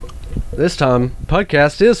This time,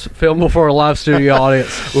 podcast is filmed before a live studio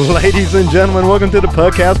audience. Ladies and gentlemen, welcome to the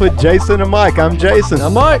podcast with Jason and Mike. I'm Jason.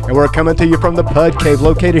 I'm Mike. And we're coming to you from the Pud Cave,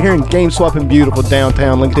 located here in game swapping beautiful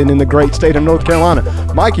downtown Lincoln in the great state of North Carolina.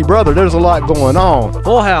 Mikey, brother, there's a lot going on.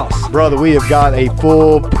 Full house. Brother, we have got a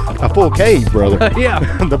full cave, brother. Yeah.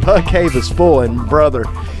 The Pud Cave is full, and brother,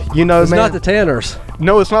 you know, it's man. not the Tanners.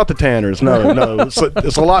 No, it's not the Tanners. No.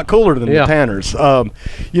 It's a lot cooler than the Tanners.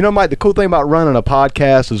 You know, Mike, the cool thing about running a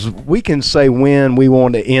podcast is we can say when we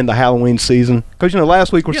want to end the Halloween season. Because, you know,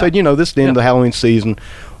 last week we said, you know, this is the end of the Halloween season.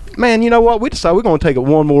 Man, you know what? We decided we're going to take it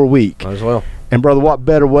one more week. Might as well. And, brother, what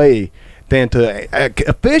better way than to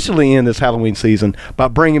officially end this Halloween season by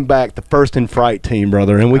bringing back the First and Fright team,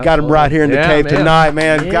 brother. And we got them right here in the cave tonight,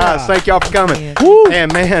 man. Yeah. Guys, thank y'all for coming. Yeah.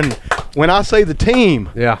 And, man, when I say the team,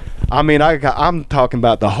 I mean, I'm talking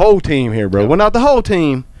about the whole team here, bro. Well, not the whole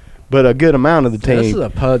team, but a good amount of the team. This is a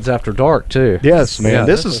Puds After Dark, too. Yes, man.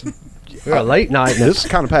 This is a late night. This is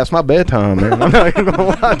kind of past my bedtime, man. I'm not even going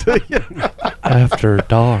to lie to you. After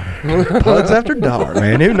Dark. Puds After Dark,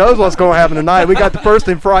 man. Who knows what's going to happen tonight? We got the First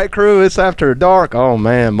and Fright crew. It's After Dark. Oh,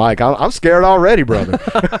 man, Mike, I'm scared already, brother.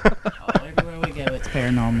 Everywhere we go, it's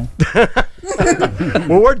paranormal.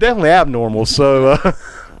 Well, we're definitely abnormal, so...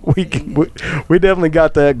 We definitely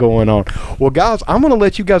got that going on. Well, guys, I'm going to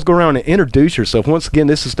let you guys go around and introduce yourself. Once again,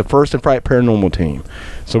 this is the First and Fright Paranormal team.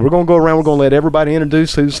 So we're going to go around. We're going to let everybody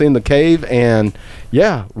introduce who's in the cave. And,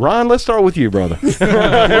 yeah, Ryan, let's start with you, brother.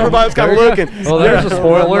 Everybody's kind of looking. Well, there's a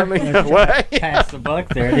spoiler. Pass the buck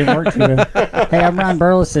there. It didn't work too well. Hey, I'm Ryan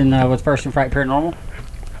Burleson with First and Fright Paranormal.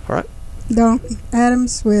 All right. Don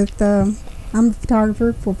Adams with, I'm a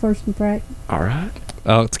photographer for First and Fright. All right.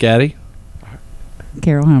 Alex Gaddy.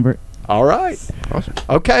 Carol Humbert. All right. Awesome.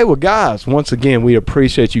 Okay, well, guys, once again, we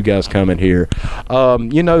appreciate you guys coming here.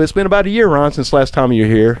 You know, it's been about a year, Ron, since last time you were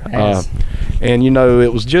here. And, you know,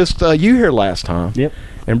 it was just you here last time. Yep.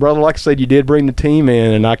 And, brother, like I said, you did bring the team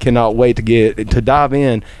in, and I cannot wait to dive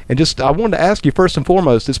in. And just I wanted to ask you, first and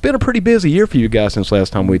foremost, it's been a pretty busy year for you guys since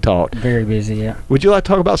last time we talked. Very busy, yeah. Would you like to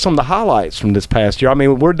talk about some of the highlights from this past year? I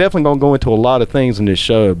mean, we're definitely going to go into a lot of things in this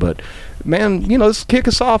show, but, man, you know, let's kick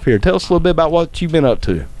us off here. Tell us a little bit about what you've been up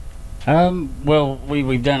to. Well,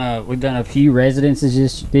 we've done a few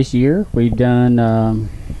residences this year. We've done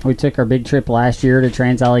we took our big trip last year to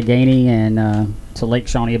Trans-Allegheny and to Lake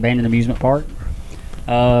Shawnee Abandoned Amusement Park.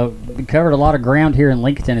 We covered a lot of ground here in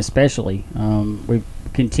Lincoln, especially. We've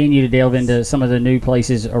continued to delve into some of the new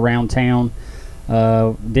places around town.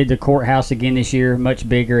 Did the courthouse again this year, much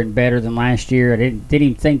bigger and better than last year. I didn't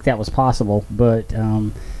even think that was possible, but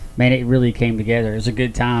man, it really came together. It was a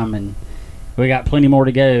good time, and we got plenty more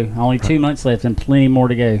to go. Only 2 months left and plenty more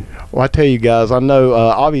to go. Well, I tell you guys, I know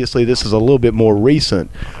obviously this is a little bit more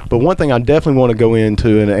recent, but one thing I definitely want to go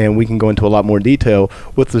into, and we can go into a lot more detail,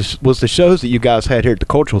 was the shows that you guys had here at the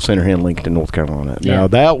Cultural Center here in Lincoln, North Carolina. Yeah. Now,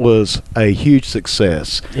 that was a huge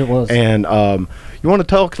success. It was. And you want to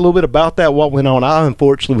talk a little bit about that, what went on? I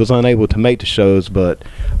unfortunately was unable to make the shows, but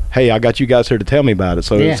hey, I got you guys here to tell me about it.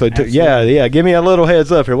 So, give me a little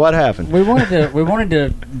heads up here. What happened? We wanted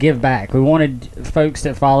to give back. We wanted folks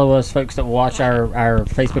that follow us, folks that watch our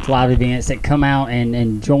Facebook Live events, that come out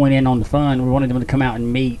and join in on the fun. We wanted them to come out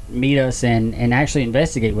and meet us and actually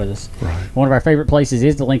investigate with us. Right. One of our favorite places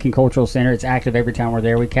is the Lincoln Cultural Center. It's active every time we're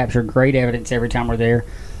there. We capture great evidence every time we're there.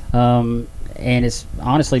 And it's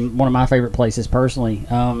honestly one of my favorite places personally.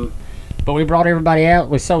 But we brought everybody out.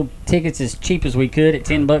 We sold tickets as cheap as we could at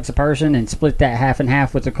 $10 a person and split that half and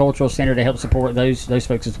half with the Cultural Center to help support those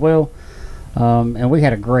folks as well. And we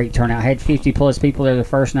had a great turnout. I had 50 plus people there the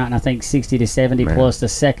first night, and I think 60 to 70 plus the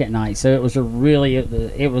second night. So it was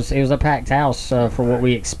it was a packed house for what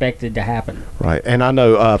we expected to happen. Right, and I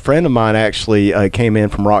know a friend of mine actually came in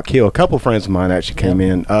from Rock Hill. A couple of friends of mine actually came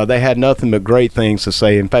in. They had nothing but great things to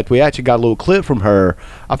say. In fact, we actually got a little clip from her.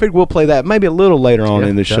 I figured we'll play that maybe a little later on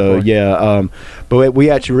in the show. Yeah, but we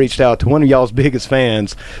actually reached out to one of y'all's biggest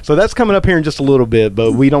fans. So that's coming up here in just a little bit,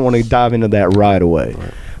 but we don't want to dive into that right away.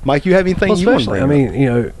 Right. Mike, you have anything you want to bring up? I mean, you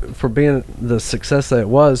know, for being the success that it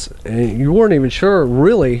was, you weren't even sure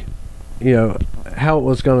really, you know, how it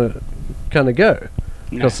was going to kind of go.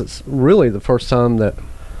 Because it's really the first time that,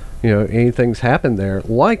 you know, anything's happened there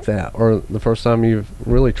like that, or the first time you've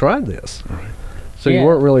really tried this. Right. So you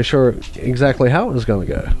weren't really sure exactly how it was going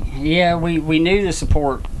to go. Yeah, we knew the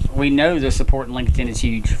support. We know the support in Lincoln is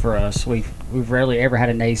huge for us. We've rarely ever had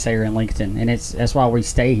a naysayer in Lincoln, and that's why we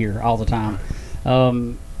stay here all the time.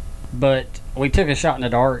 But we took a shot in the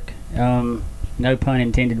dark. No pun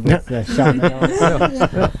intended with the shot in the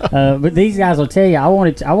dark. But these guys will tell you, I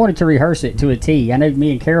wanted to rehearse it to a T. I know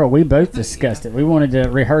me and Carol, we both discussed it. We wanted to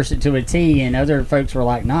rehearse it to a T, and other folks were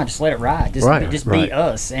like, "Nah, just let it ride. Just be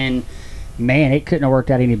us." And man, it couldn't have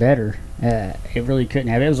worked out any better. It really couldn't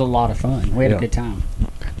have. It was a lot of fun. We had a good time.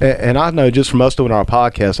 And I know just from us doing our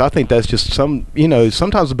podcast, I think that's just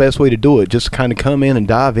sometimes the best way to do it, just kind of come in and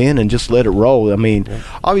dive in and just let it roll. I mean,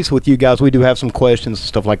 obviously with you guys, we do have some questions and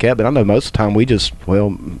stuff like that, but I know most of the time we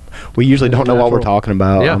usually don't know what we're talking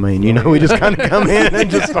about. Yeah. I mean, we just kind of come in and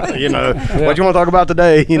just, what you want to talk about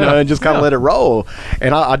today, and just kind of let it roll.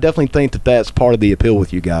 And I definitely think that that's part of the appeal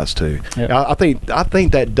with you guys too. Yep. I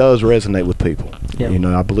think that does resonate with people. Yep.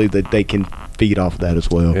 I believe that they can feed off of that as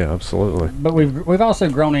well. Yeah, absolutely. But we've also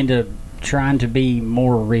grown into trying to be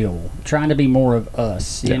more real, trying to be more of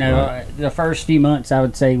us. The first few months, I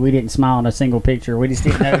would say we didn't smile in a single picture. We just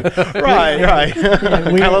didn't know. right.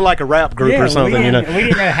 Kind of like a rap group or something. We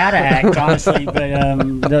didn't know how to act, honestly.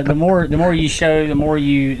 But the more you show, the more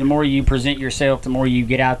you present yourself, the more you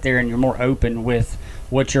get out there, and you're more open with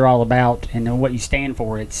what you're all about and what you stand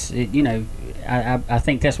for. I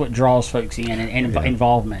think that's what draws folks in and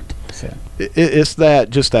involvement. So. It's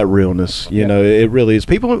just that realness, it really is.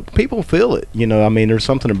 People feel it, I mean, there's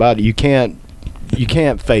something about it. You can't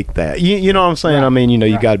fake that. You know what I'm saying? Right. I mean,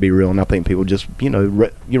 you got to be real, and I think people just, you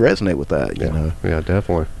resonate with that, Yeah,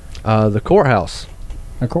 definitely. The courthouse.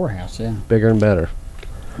 The courthouse, yeah. Bigger and better.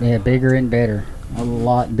 Yeah, bigger and better. A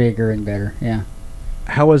lot bigger and better, yeah.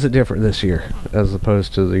 How is it different this year as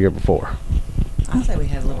opposed to the year before? I'd say we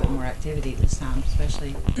had a little bit more activity this time,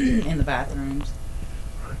 especially in the bathrooms.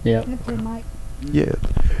 Yeah. Yeah.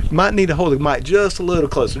 Might need to hold the mic just a little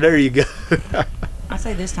closer. There you go. I'd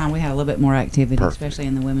say this time we had a little bit more activity, especially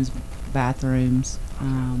in the women's bathrooms,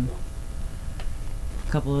 a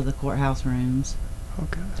couple of the courthouse rooms.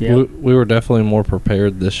 Okay. Yeah. We were definitely more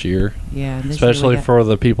prepared this year. Yeah. Especially for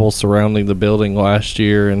the people surrounding the building last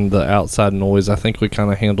year and the outside noise. I think we kind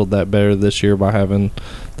of handled that better this year by having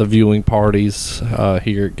the viewing parties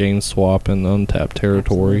here at Game Swap and Untapped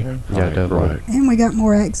Territory. Absolutely. Yeah, definitely. And we got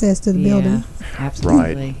more access to the building.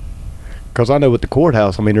 Absolutely. Right. Because I know with the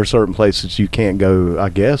courthouse, I mean, there's certain places you can't go, I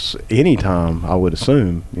guess, anytime, I would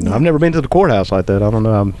assume. I've never been to the courthouse like that. I don't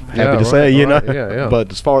know. I'm happy to say, Yeah. But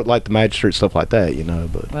as far as like the magistrate stuff like that,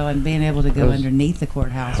 but. Well, and being able to go underneath the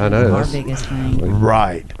courthouse was our biggest thing.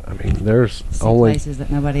 Right. I mean, there's See only places that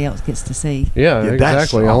nobody else gets to see. Yeah,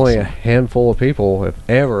 exactly. Awesome. Only a handful of people have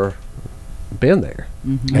ever been there.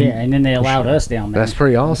 Mm-hmm. And then they allowed us down there. That's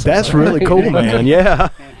pretty awesome. That's really cool, man. Yeah.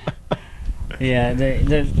 Yeah,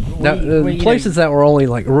 the places that were only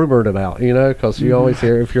like rumored about, because you always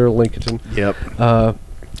hear if you're a Lincoln. Yep.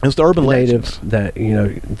 It's the urban natives that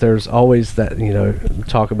there's always that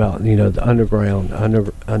talk about the underground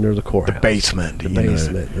under the courthouse, the basement,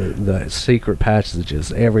 the secret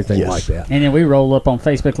passages, everything like that. And then we roll up on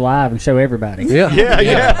Facebook Live and show everybody. Yeah.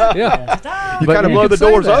 You kind of blow the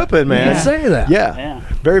doors open, man. You can say that. Yeah.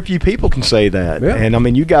 Very few people can say that, yeah. And I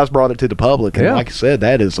mean, you guys brought it to the public, and like I said,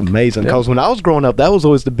 that is amazing. Because when I was growing up, that was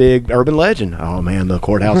always the big urban legend. Oh man, the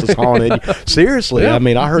courthouse is haunted. Seriously, I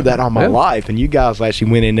mean, I heard that all my life, and you guys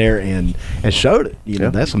actually went in there and showed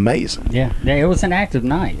it. That's amazing. Yeah, it was an active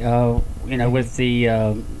night. With the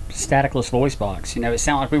staticless voice box. It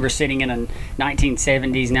sounded like we were sitting in a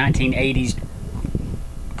 1970s, 1980s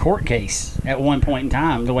court case at one point in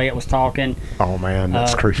time. The way it was talking. Oh man,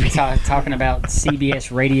 that's creepy. Talking about CBS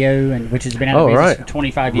radio, which has been out of business for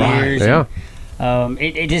 25 years. Yeah. And,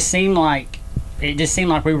 it just seemed like. It just seemed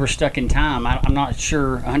like we were stuck in time. I'm not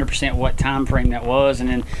sure 100% what time frame that was, and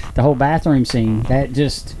then the whole bathroom scene. That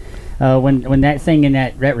just when that thing in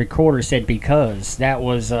that recorder said "because," that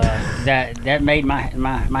was that made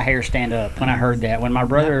my hair stand up when I heard that. When my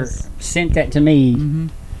brother sent that to me,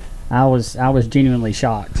 I was genuinely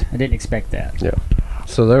shocked. I didn't expect that. Yeah.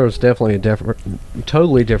 So there was definitely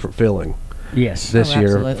totally different feeling. Yes. This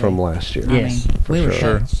year from last year. Yes, we were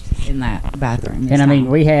touched in that bathroom. And I mean,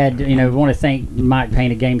 we had, we want to thank Mike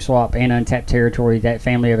Payne of Game Swap and Untapped Territory, that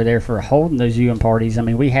family over there, for holding those viewing parties. I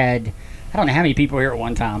mean, we had, I don't know how many people here at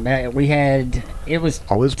one time. We had, it was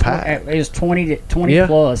always packed. It was 20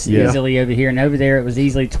 plus easily over here, and over there it was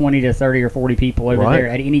easily 20 to 30 or 40 people over there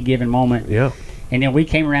at any given moment. Yeah. And then we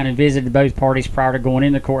came around and visited both parties prior to going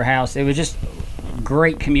in the courthouse. It was just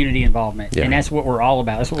great community involvement, and that's what we're all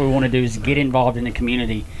about. That's what we want to do, is get involved in the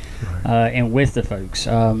community and with the folks.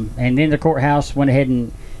 And then the courthouse went ahead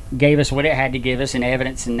and gave us what it had to give us in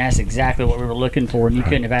evidence, and that's exactly what we were looking for, and you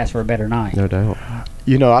couldn't have asked for a better night. No doubt.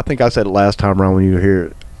 I think I said it last time around when you were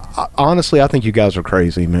here. honestly, I think you guys are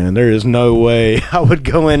crazy, man. There is no way I would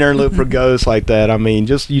go in there and look for ghosts like that. I mean,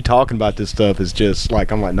 just you talking about this stuff is just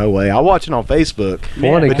like, I'm like, no way. I watch it on Facebook.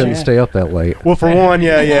 For one, he couldn't stay up that late. Well, for one,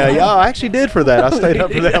 yeah. I actually did for that. I stayed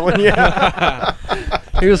up for that one, yeah.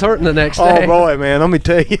 He was hurting the next day. Oh boy, man, let me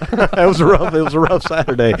tell you, it was a rough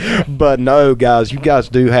Saturday. But no, guys, you guys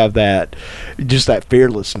do have that, just that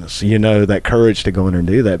fearlessness, you know, that courage to go in there and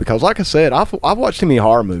do that. Because, like I said, I've watched too many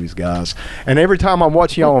horror movies, guys, and every time I'm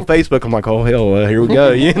watching y'all on Facebook, I'm like, oh hell, here we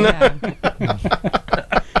go, you know.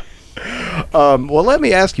 Well, let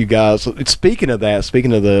me ask you guys. Speaking of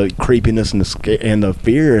the creepiness and the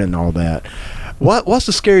fear and all that, what's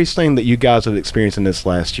the scariest thing that you guys have experienced in this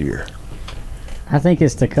last year? I think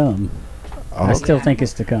it's to come. Oh, I still think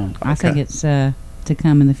it's to come. I think it's to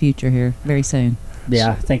come in the future here very soon. Yeah,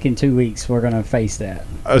 I think in 2 weeks we're going to face that.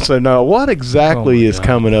 So now, what exactly is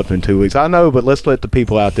coming up in 2 weeks? I know, but let's let the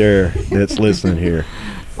people out there that's listening here.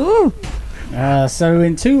 Ooh. So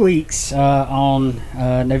in 2 weeks, on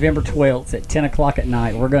November 12th at 10 o'clock at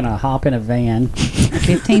night, we're going to hop in a van. A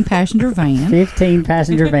 15-passenger van.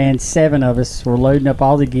 15-passenger van, 7 of us. We're loading up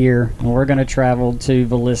all the gear, and we're going to travel to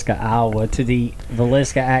Villisca, Iowa, to the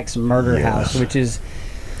Villisca Axe Murder House, which is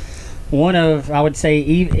one of, I would say,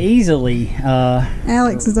 easily...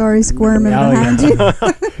 Alex is already squirming behind you.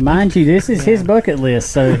 Mind you, this is his bucket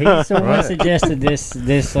list, so he's the one who suggested this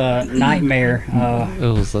nightmare.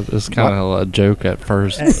 It was kind of a joke at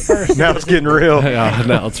first. Now it's getting real. Yeah,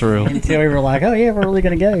 now it's real. Until we were like, oh yeah, we're really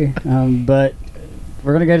going to go. But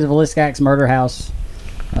we're going to go to the Villisca Axe Murder House,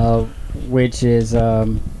 which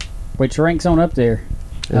ranks on up there.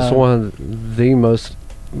 It's one of the most,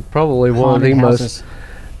 probably one of the houses. most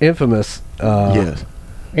infamous Yes.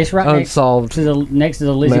 It's right unsolved next to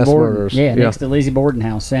the Lizzie mass Borden. murders. Yeah, next to the Lizzie Borden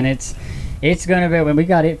house, and it's going to be, when we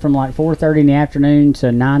got it from like 4:30 in the afternoon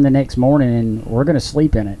to 9 the next morning, and we're going to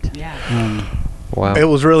sleep in it. Yeah. Wow. It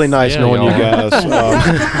was really nice knowing you guys.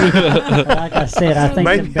 Like I said, I think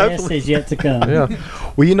Maybe, the best hopefully. is yet to come. Yeah.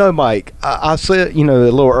 Well, you know, Mike, I said, you know,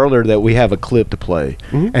 a little earlier that we have a clip to play,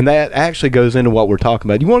 and that actually goes into what we're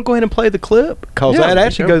talking about. You want to go ahead and play the clip? Because that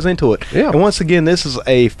actually goes into it. Yeah. And once again, this is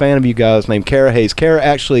a fan of you guys named Kara Hayes. Kara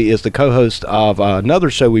actually is the co-host of another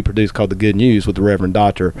show we produce called The Good News with the Reverend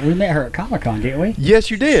Doctor. We met her at Comic-Con, didn't we?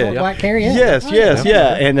 Yes, you did. Short Black Hair, yeah. Yes.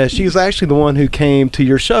 And she was actually the one who came to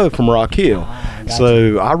your show from Rock Hill. Gotcha.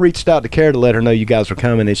 So I reached out to Kara to let her know you guys were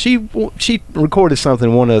coming, and she recorded something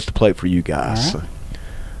and wanted us to play it for you guys. All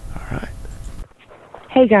right.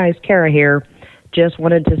 Hey guys, Kara here. Just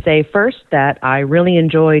wanted to say first that I really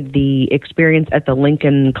enjoyed the experience at the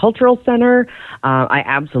Lincoln Cultural Center. I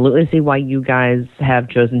absolutely see why you guys have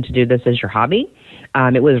chosen to do this as your hobby.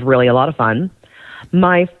 It was really a lot of fun.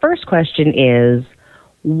 My first question is,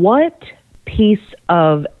 what piece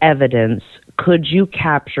of evidence could you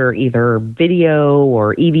capture, either video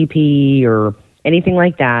or EVP or anything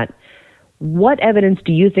like that? What evidence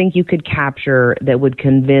do you think you could capture that would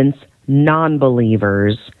convince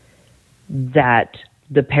non-believers that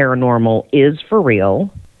the paranormal is for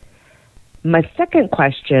real? My second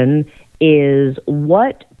question is,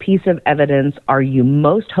 what piece of evidence are you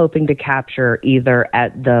most hoping to capture either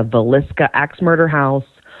at the Villisca Axe Murder House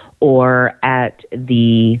or at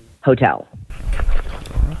the hotel?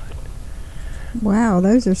 Wow,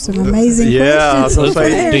 those are some amazing Yeah, questions. I was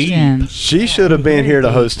gonna say, she should have been here to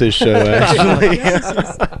host this show, actually.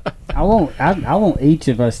 I want each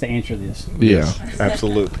of us to answer this. Yeah,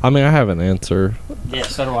 absolutely. I mean, I have an answer. Yeah,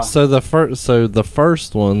 so do I. So the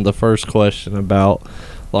first question about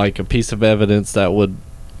like a piece of evidence that would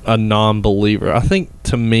a non-believer. I think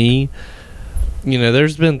to me, you know,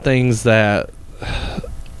 there's been things that,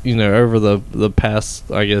 you know, over the past,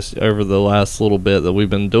 I guess, over the last little bit that we've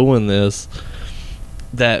been doing this,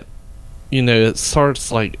 that, you know, it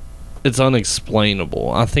starts like it's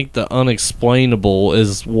unexplainable. I think the unexplainable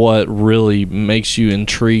is what really makes you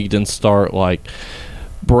intrigued and start like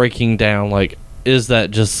breaking down, like, is that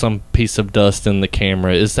just some piece of dust in the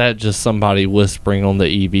camera? Is that just somebody whispering on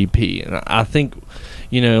the EVP? And I think,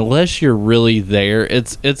 you know, unless you're really there,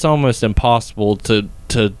 it's almost impossible to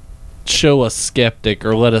show a skeptic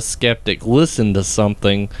or let a skeptic listen to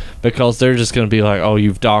something, because they're just going to be like, oh,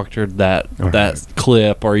 you've doctored that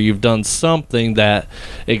clip, or you've done something that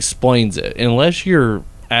explains it. Unless you're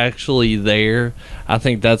actually there, I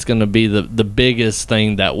think that's going to be the biggest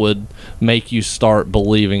thing that would make you start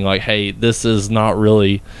believing, like, hey, this is not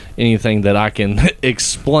really anything that I can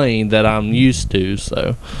explain that I'm used to.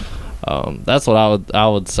 So that's what I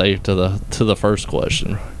would say to the first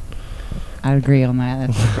question. I agree on that.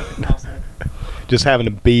 That's awesome. Just having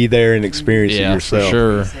to be there and experience it yourself.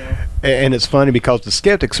 For sure. And it's funny because the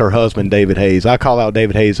skeptic's her husband, David Hayes. I call out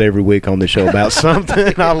David Hayes every week on the show about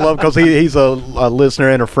something. I love because he's a listener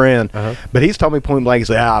and a friend. But he's told me point blank, he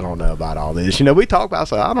said, I don't know about all this. We talk about it. I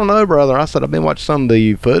said, I don't know, brother. I said, I've been watching some of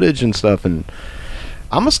the footage and stuff, and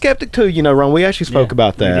I'm a skeptic too, Ron. We actually spoke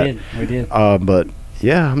about that. We did. But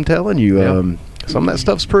yeah, I'm telling you, some of that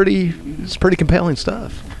stuff's pretty compelling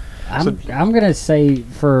stuff. I'm gonna say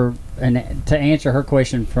to answer her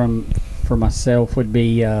question for myself would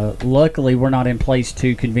be luckily we're not in place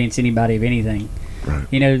to convince anybody of anything. Right.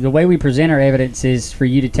 The way we present our evidence is for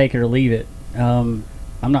you to take it or leave it. I'm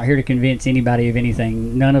not here to convince anybody of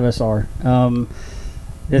anything. None of us are.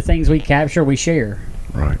 The things we capture, we share.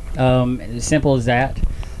 Right. As simple as that.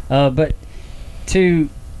 But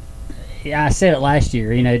I said it last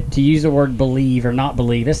year, to use the word believe or not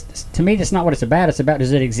believe, to me that's not what it's about. It's about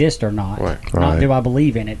does it exist or not. Right. Not do I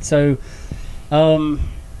believe in it. So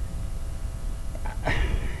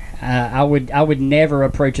I would never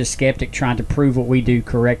approach a skeptic trying to prove what we do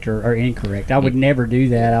correct or incorrect. I would never do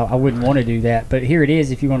that. I wouldn't want to do that. But here it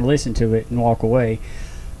is if you want to listen to it and walk away,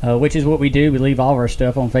 which is what we do. We leave all of our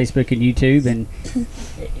stuff on Facebook and YouTube, and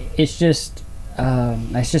it's just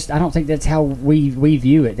that's just I don't think that's how we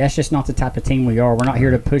view it. That's just not the type of team we are. We're not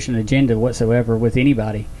here to push an agenda whatsoever with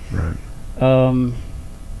anybody. Right.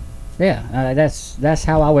 That's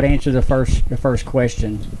how I would answer the first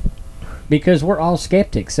question. Because we're all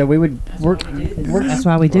skeptics, so we're that's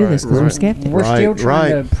why we do this, because we're skeptics. We're still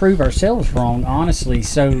trying to prove ourselves wrong, honestly.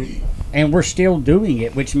 So, and we're still doing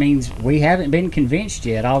it, which means we haven't been convinced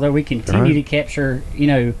yet. Although we continue to capture,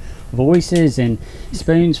 voices and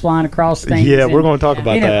spoons flying across things. Yeah, we're going to talk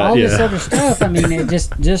about that. All this other stuff. I mean, it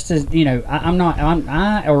just as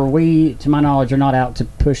I or we, to my knowledge, are not out to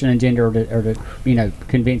push an agenda or to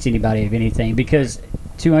convince anybody of anything, because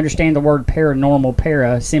to understand the word paranormal,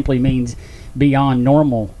 para simply means beyond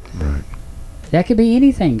normal. Right. That could be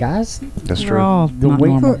anything, guys. That's We're true. all not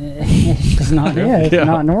normal. It's not. It's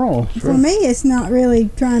not normal. For me, it's not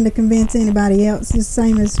really trying to convince anybody else. It's the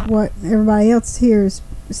same as what everybody else here has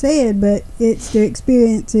said, but it's to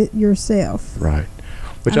experience it yourself. Right.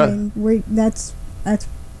 Which that's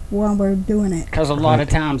why we're doing it. Because a lot of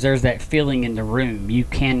times there's that feeling in the room you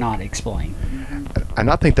cannot explain. And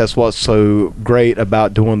I think that's what's so great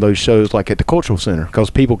about doing those shows like at the Cultural Center, because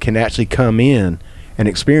people can actually come in and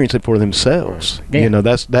experience it for themselves. Yeah.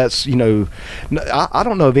 That's I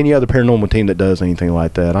don't know of any other paranormal team that does anything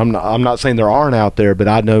like that. I'm not saying there aren't out there, but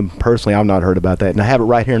I know personally I've not heard about that. And to have it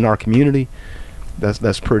right here in our community,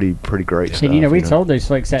 that's pretty great stuff. And we told those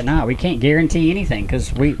folks that night we can't guarantee anything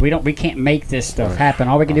because we can't make this stuff happen.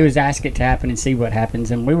 All we can do is ask it to happen and see what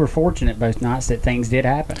happens. And we were fortunate both nights that things did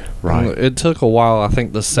happen. Right. It took a while. I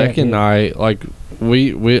think the second night, like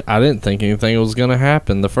I didn't think anything was going to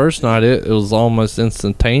happen. The first night it was almost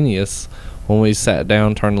instantaneous when we sat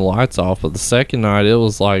down, turned the lights off. But the second night it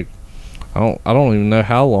was like I don't even know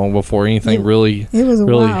how long before anything really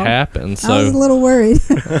happened. So I was a little worried.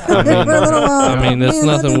 I mean, it's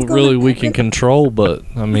nothing really we can control, but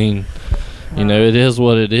I mean, it is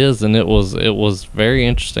what it is, and it was very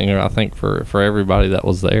interesting, I think, for everybody that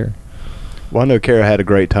was there. Well, I know Kara had a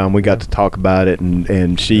great time. We got to talk about it,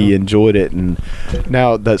 and she enjoyed it. And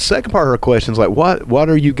now the second part of her question is like, what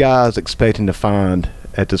are you guys expecting to find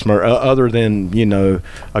at this murder, other than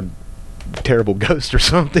a terrible ghost or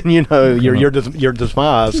something? Your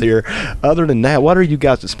demise here. Other than that, what are you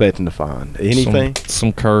guys expecting to find? Anything?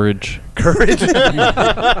 Some courage. Courage.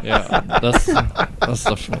 Yeah, that's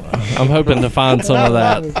I'm hoping to find some of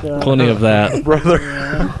that. Plenty of that, brother.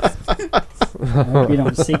 I hope you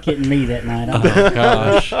don't seek it in me that night. Oh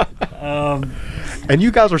gosh. And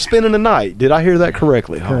you guys are spending the night. Did I hear that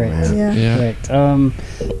correctly? Correct. Oh, Yeah. Correct.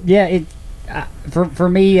 For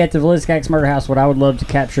me at the Villiscax Murder House, what I would love to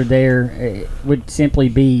capture there would simply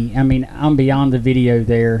be, I'm beyond the video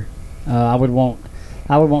there. I would want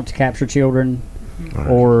to capture children,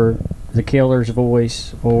 or the killer's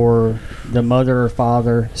voice, or the mother or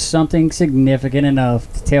father, something significant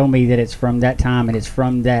enough to tell me that it's from that time and it's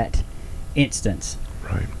from that instance.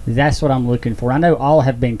 Right. That's what I'm looking for. I know all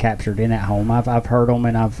have been captured in that home. I've heard them,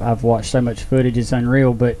 and I've watched so much footage, it's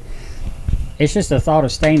unreal. But it's just the thought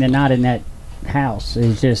of staying the night in that house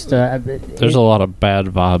is just there's a lot of bad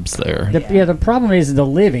vibes there. The problem is the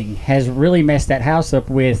living has really messed that house up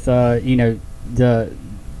with the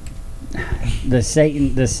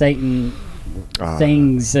Satan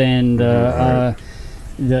things and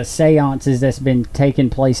the seances that's been taking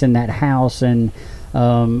place in that house, and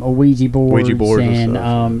Ouija boards,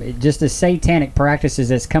 and just the satanic practices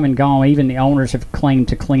that's come and gone. Even the owners have claimed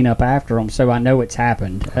to clean up after them, so I know it's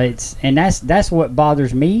happened. That's what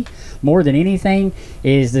bothers me more than anything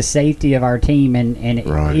is the safety of our team. And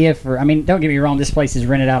don't get me wrong, this place is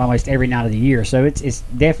rented out almost every night of the year, so it's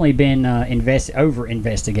definitely been over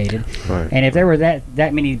investigated. Right. And if there were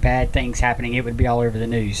that many bad things happening, it would be all over the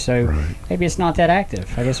news. So maybe it's not that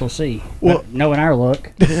active. I guess we'll see. Well, but knowing our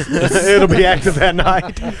luck, it'll be active that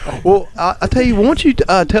night. Well, I tell you, why don't you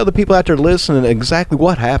tell the people out there listening exactly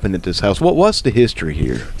what happened at this house? What's the history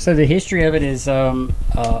here? So the history of it is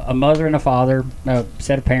a mother and a father, a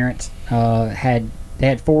set of parents, they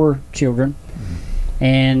had 4 children,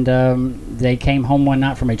 and they came home one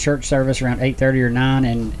night from a church service around 8:30 or 9,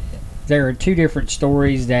 and there are 2 different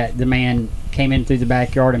stories that the man came in through the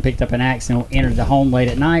backyard and picked up an axe and entered the home late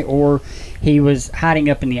at night, or he was hiding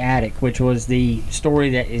up in the attic, which was the story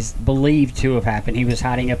that is believed to have happened. He was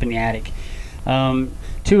hiding up in the attic.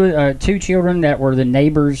 2 children that were the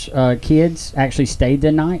neighbors' kids actually stayed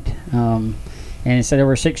the night. And so there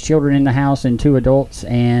were 6 children in the house and 2 adults,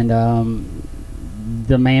 and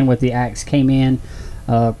the man with the axe came in,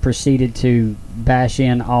 proceeded to bash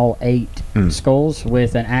in all 8 skulls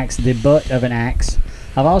with an axe, the butt of an axe.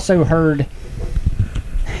 I've also heard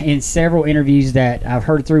in several interviews that I've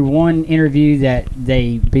heard through one interview that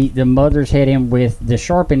they beat the mother's head in with the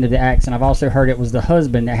sharp end of the axe, and I've also heard it was the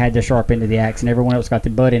husband that had the sharp end of the axe and everyone else got the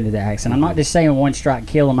butt end of the axe. And I'm not just saying one strike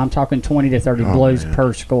kill them, I'm talking 20 to 30 blows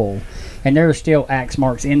per skull. And there are still axe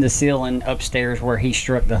marks in the ceiling upstairs where he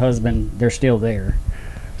struck the husband. They're still there.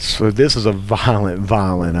 So this is a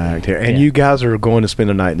violent act here, and you guys are going to spend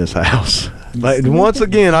a night in this house. Like, once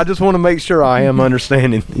again, I just want to make sure I am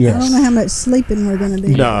understanding. Yes. I don't know how much sleeping we're going to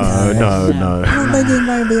do. No. I don't think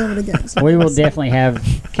anybody will be able to go. We will definitely have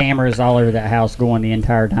cameras all over that house going the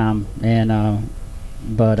entire time, and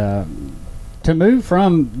but to move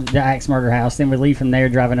from the axe murder house, then we leave from there,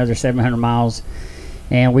 drive another 700 miles,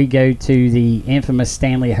 and we go to the infamous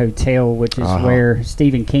Stanley Hotel, which is where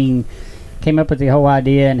Stephen King came up with the whole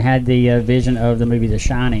idea and had the vision of the movie The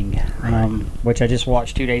Shining, which I just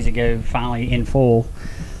watched 2 days ago, finally in full.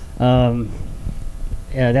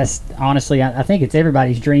 That's honestly, I think it's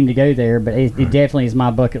everybody's dream to go there, but it definitely is my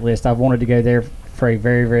bucket list. I've wanted to go there for a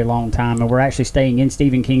very, very long time, and we're actually staying in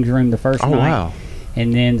Stephen King's room the first night. Wow.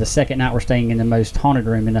 And then the second night we're staying in the most haunted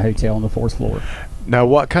room in the hotel on the 4th floor. Now,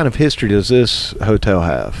 what kind of history does this hotel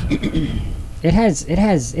have?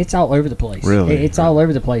 It's all over the place. Really? It's all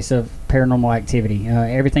over the place of paranormal activity.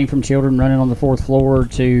 Everything from children running on the 4th floor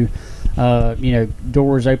to,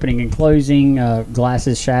 doors opening and closing,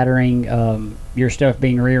 glasses shattering, your stuff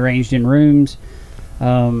being rearranged in rooms.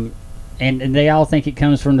 And they all think it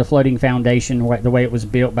comes from the floating foundation, the way it was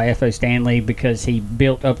built by F.O. Stanley, because he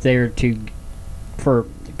built up there for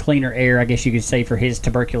cleaner air, I guess you could say, for his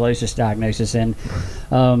tuberculosis diagnosis, and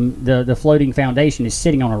the floating foundation is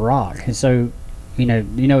sitting on a rock, and so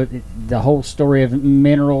the whole story of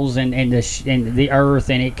minerals and the earth,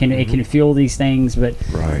 and it can fuel these things, but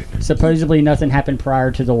supposedly nothing happened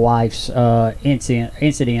prior to the wife's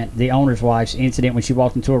incident, the owner's wife's incident, when she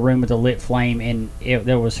walked into a room with a lit flame, and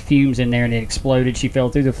there was fumes in there, and it exploded. She fell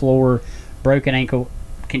through the floor, broke an ankle,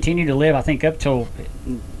 continued to live, I think, up till,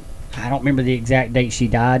 I don't remember the exact date she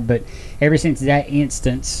died, but ever since that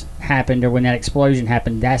instance happened, or when that explosion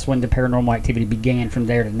happened, that's when the paranormal activity began from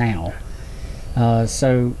there to now.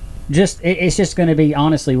 So it's just going to be,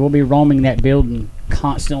 honestly, we'll be roaming that building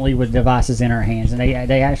constantly with devices in our hands. And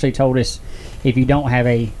they actually told us, if you don't have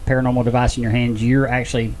a paranormal device in your hands, you're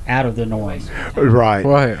actually out of the norm. Right.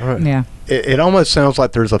 Yeah. It almost sounds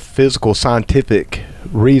like there's a physical, scientific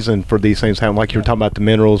reason for these things happening. Like you were talking about the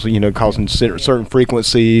minerals, causing certain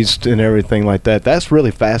frequencies and everything like that. That's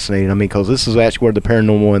really fascinating. I mean, because this is actually where the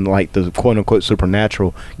paranormal and like the quote unquote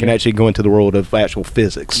supernatural can actually go into the world of actual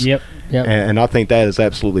physics. Yep. And I think that is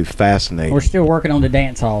absolutely fascinating. We're still working on the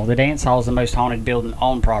dance hall. The dance hall is the most haunted building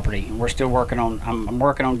on property. We're still working on. I'm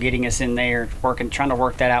working on getting us in there. Trying to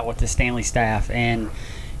work that out with the Stanley staff and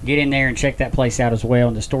get in there and check that place out as well,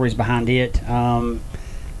 and the stories behind it.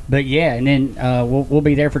 But yeah, and then we'll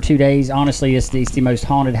be there for 2 days. Honestly, it's the most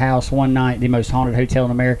haunted house one night, the most haunted hotel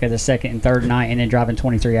in America the second and third night, and then driving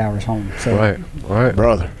 23 hours home. So, right,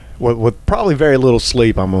 brother. With probably very little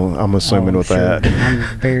sleep, I'm assuming with that.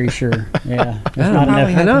 I'm very sure. Yeah, not enough.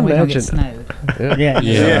 And I imagine.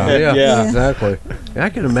 Yeah, exactly. I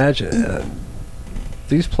can imagine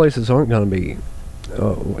these places aren't going to be,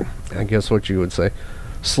 I guess what you would say,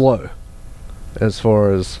 slow, as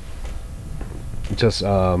far as just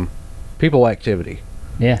people activity.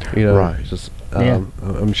 Yeah. Right. Just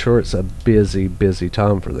I'm sure it's a busy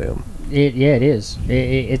time for them. It is.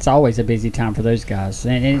 It's always a busy time for those guys,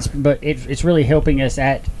 and it's really helping us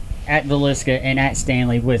at Villisca and at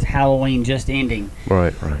Stanley with Halloween just ending.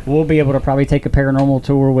 Right. We'll be able to probably take a paranormal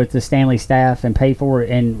tour with the Stanley staff and pay for it,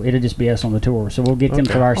 and it'll just be us on the tour. So we'll get them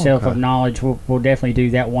to ourselves of knowledge. We'll definitely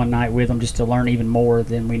do that one night with them just to learn even more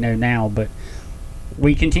than we know now. But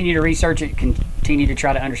we continue to research it, continue to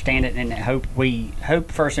try to understand it, and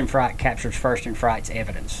hope First and Fright captures First and Fright's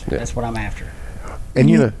evidence. Yeah. That's what I'm after. And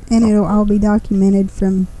it'll all be documented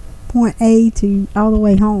from point A to all the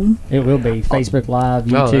way home. It will be Facebook Live,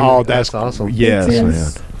 YouTube. Oh, that's awesome. Yes,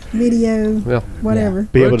 man. Video, whatever.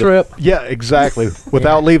 Be able to, yeah, exactly.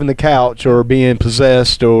 Without leaving the couch or being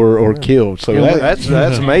possessed or killed. So that's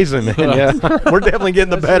amazing, man. Yeah, we're definitely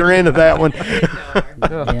getting the better end of that one.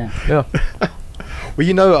 Yeah. Well,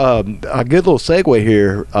 a good little segue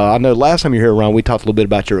here. I know last time you were here, Ron, we talked a little bit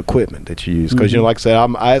about your equipment that you use. Because, like I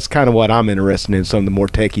said, that's kind of what I'm interested in, some of the more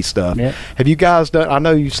techie stuff. Yep. Have you guys done, I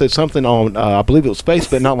know you said something on, I believe it was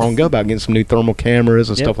Facebook not long ago, about getting some new thermal cameras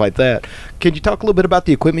and stuff like that. Could you talk a little bit about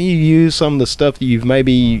the equipment you use, some of the stuff that you've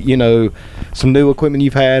maybe, some new equipment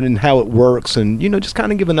you've had and how it works, and, just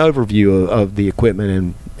kind of give an overview of the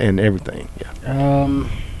equipment and everything. Yeah.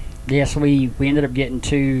 Yes, we ended up getting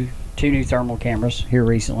two new thermal cameras here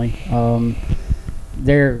recently.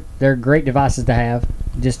 They're great devices to have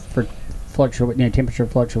just for temperature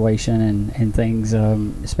fluctuation and things,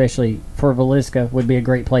 especially for Villisca would be a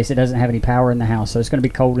great place. It doesn't have any power in the house, so it's going to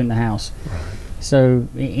be cold in the house. Right. So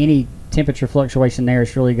any temperature fluctuation there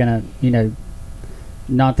is really going to,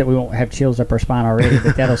 not that we won't have chills up our spine already,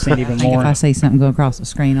 but that'll send even more. If I see something go across the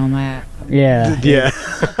screen on that. Yeah. Yeah.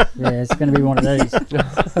 It's going to be one of those.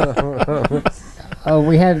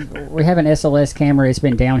 We have an SLS camera. It's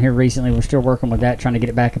been down here recently. We're still working with that, trying to get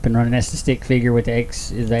it back up and running. That's the stick figure with the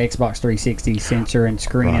Xbox 360 sensor and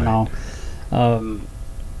screen and all.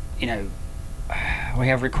 We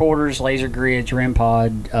have recorders, laser grids, REM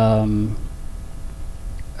pod,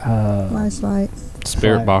 flashlight,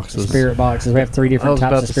 spirit boxes. We have 3 different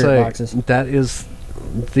types of spirit boxes. That is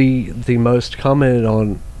the most commented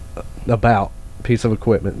on about piece of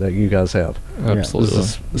equipment that you guys have. Absolutely.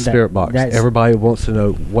 This is the spirit box. Everybody wants to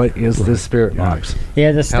know, what is this spirit box?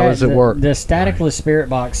 Yeah, how does it work? The statikless spirit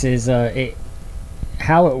box is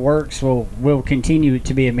how it works will continue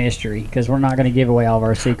to be a mystery, because we're not going to give away all of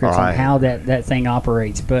our secrets on how that thing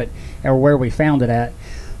operates, or where we found it at.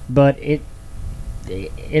 But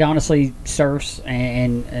it honestly surfs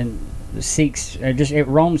and seeks, it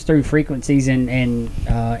roams through frequencies and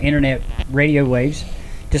internet radio waves,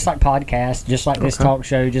 just like podcasts, just like this talk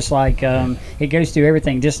show, just like it goes through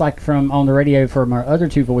everything, just like from on the radio from our other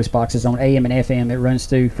 2 voice boxes on AM and FM. It runs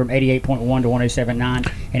through from 88.1 to 107.9,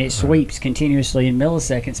 and it sweeps continuously in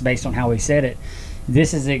milliseconds based on how we set it.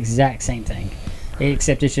 This is the exact same thing,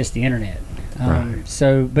 except it's just the internet.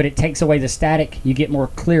 But it takes away the static. You get more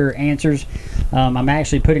clearer answers. I'm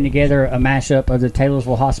actually putting together a mashup of the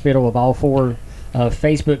Taylorsville Hospital of all 4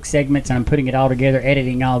 Facebook segments, and I'm putting it all together,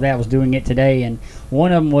 editing all that. I was doing it today, and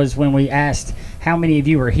one of them was when we asked how many of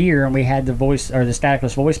you were here, and we had the voice or the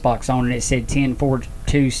statikless voice box on, and it said 10, 4,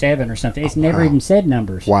 2, 7 or something. It's never even said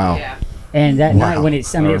numbers. Wow. Yeah. And that night when it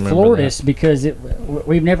floored us, because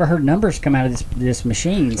we've never heard numbers come out of this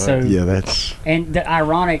machine. So that's. And the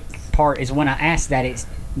ironic part is when I ask that, it's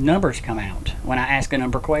numbers come out when I ask a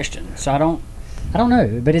number question. So I don't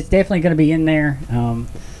know, but it's definitely going to be in there.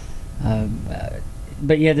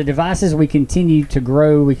 But yeah, the devices, we continue to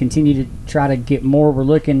grow. We continue to try to get more.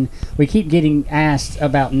 We keep getting asked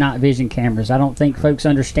about night vision cameras. I don't think folks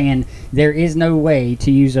understand there is no way to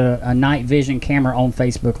use a night vision camera on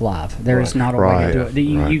Facebook Live. There is not a way to do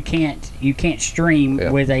it. You can't stream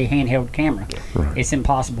with a handheld camera. It's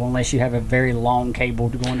impossible unless you have a very long cable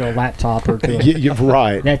to go into a laptop or to You're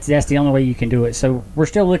right. That's the only way you can do it. So we're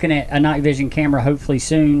still looking at a night vision camera, hopefully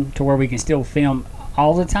soon, to where we can still film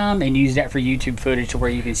all the time and use that for YouTube footage to where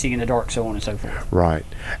you can see in the dark, so on and so forth. Right.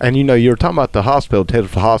 And you were talking about the hospital,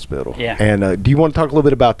 Taylorsville Hospital. Yeah. And do you want to talk a little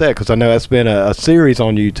bit about that? Because I know that's been a series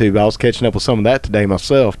on YouTube. I was catching up with some of that today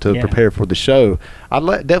myself to prepare for the show. I'd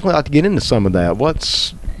definitely like to get into some of that.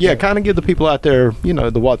 Kind of give the people out there,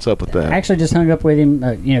 the what's up with that. I actually just hung up with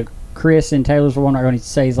him, Chris in Taylorsville. I'm not going to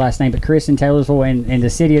say his last name, but Chris in Taylorsville and the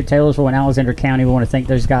city of Taylorsville and Alexander County. We want to thank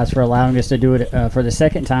those guys for allowing us to do it for the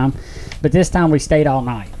second time. But this time we stayed all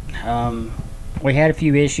night. We had a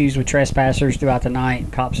few issues with trespassers throughout the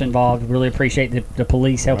night. Cops involved. Really appreciate the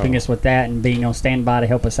police helping us with that and being on standby to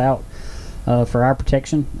help us out for our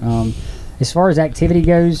protection. As far as activity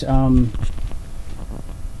goes,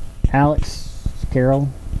 Alex, Carol.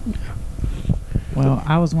 Well,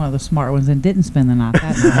 I was one of the smart ones and didn't spend the night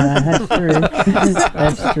that night. That's true.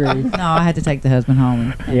 That's true. No, I had to take the husband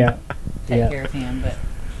home and Yeah. take care of him. But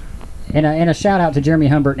And a shout out to Jeremy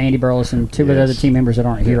Humbert and Andy Burles and two of the other team members that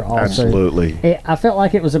aren't here also. Absolutely. I felt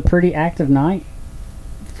like it was a pretty active night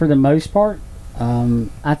for the most part.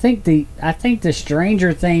 I think the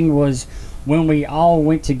stranger thing was when we all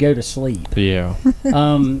went to go to sleep. Yeah.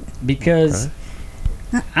 Because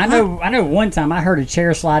I know one time I heard a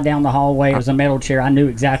chair slide down the hallway. It was a metal chair. I knew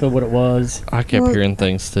exactly what it was. I kept Well- hearing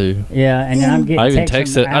things too. Yeah, and then I'm getting I even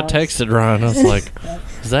texts from texted. I Alex. texted Ryan. I was like,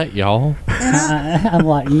 "Is that y'all?" I'm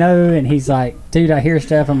like, no, and he's like, dude, I hear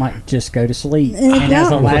stuff. I'm like, just go to sleep. And if And that's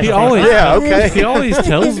the y'all- last He thing always, Yeah, okay. He always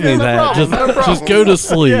tells me that. Just go to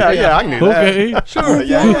sleep. Yeah, I knew Okay. that. Sure,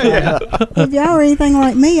 yeah. If y'all are anything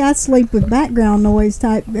like me, I sleep with background noise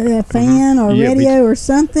type fan or Yeah, radio or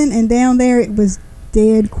something, and down there it was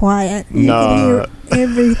dead quiet. You Nah. could hear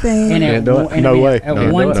everything. And Can't do it. and No way. At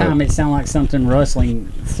No, one no. time, it sounded like something rustling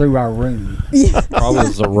through our room. Yeah, Probably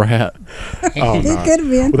was a rat. Oh, it no. could have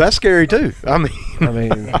been. Well, that's scary too. I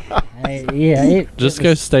mean, Yeah, Just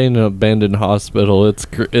go stay in an abandoned hospital. It's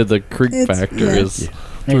the creep It's- factor yeah. is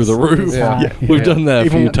through the roof. Yeah. We've done that a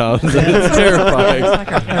few Even- times. It's terrifying.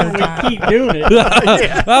 like our third time. keep doing it.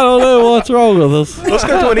 I don't know what's wrong with us. let's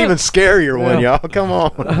go to an even scarier one, y'all. Come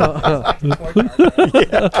on.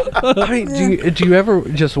 I mean, do you ever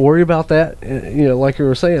just worry about that? You know, like you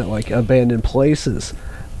were saying, like abandoned places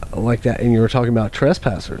like that, and you were talking about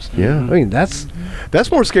trespassers. Yeah. I mean, that's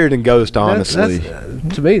That's more scary than ghost, honestly.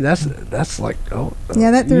 to me, that's like, oh,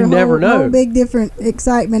 Yeah, that threw you a never whole know. big different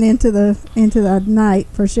excitement into the night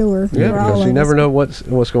for sure. Yeah, for all because you of never us. know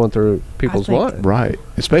what's going through people's think- mind. Right.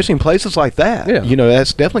 Especially in places like that. Yeah. You know,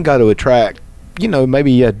 that's definitely got to attract, you know,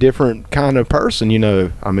 maybe a different kind of person, you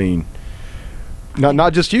know. I mean,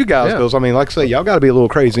 not just you guys, Yeah. because, I mean, like I say, y'all got to be a little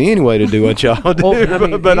crazy anyway to do what y'all do. Well, I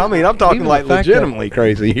mean, but I mean, I'm talking even like the fact legitimately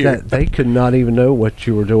crazy here. That they could not even know what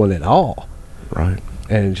you were doing at all, Right.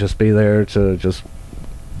 and just be there to just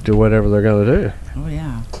do whatever they're going to do. Oh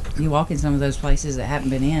yeah, you walk in some of those places that haven't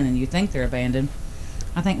been in, and you think they're abandoned.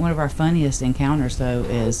 I think one of our funniest encounters though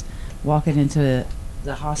is walking into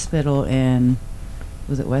the hospital in,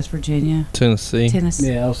 was it West Virginia, Tennessee.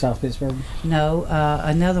 Tennessee? Yeah, South Pittsburgh. No,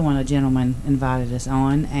 another one. A gentleman invited us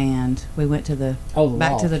on, and we went to the Oh, the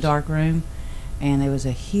back to the loft. dark room, and there was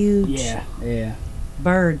a huge Yeah.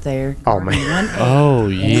 bird there. Oh, guarding man. one egg. Oh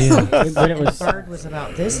yeah. But it The was, bird was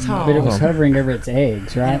about this tall, but it was hovering over its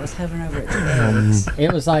eggs, and right? it was hovering over its eggs.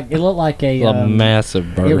 It was like, it looked like a A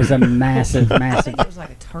massive bird. It was a massive, I massive. think it was like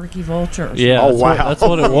a turkey vulture. Or something. Yeah. Oh, that's what- wow. That's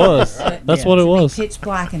what it was. But That's Yeah. what it to be was. pitch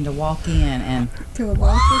black and to walk in and To a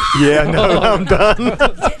vulture. Yeah, no, I'm done.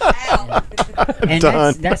 And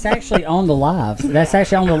Done. that's actually on the live. That's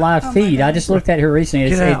actually on the live feed. I just looked at it here recently.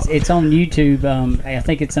 It's on YouTube. I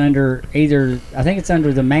think it's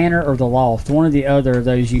under the Manor or the Loft. One or the other of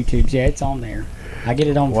those YouTubes. Yeah, it's on there. I get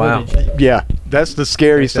it on Wow. footage. Yeah, that's the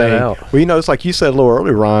scariest Check that thing. out. Well, you know, it's like you said a little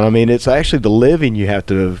earlier, Ron. I mean, it's actually the living you have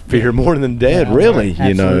to fear more than the dead, Yeah, really. right.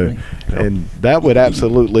 You know, Absolutely. and that would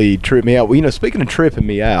absolutely trip me out. Well, you know, speaking of tripping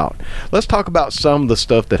me out, let's talk about some of the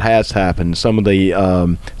stuff that has happened. Some of the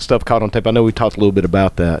stuff caught on tape. I know we talked a little bit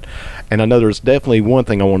about that, and I know there's definitely one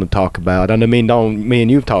thing I want to talk about. I know me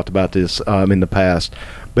and you've talked about this in the past,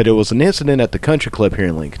 but it was an incident at the country club here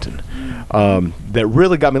in Lincoln. That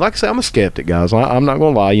really got me. Like I say, I'm a skeptic, guys. I'm not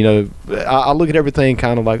going to lie. You know, I look at everything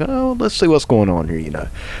kind of like, oh, let's see what's going on here, you know.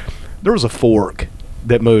 There was a fork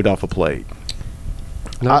that moved off a plate.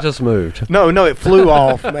 Not just moved. No, it flew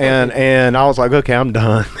off, and I was like, okay, I'm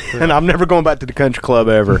done. And I'm never going back to the country club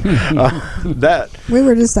ever. That, We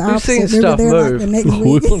were just the We've seen opposite. We were stuff there like move. the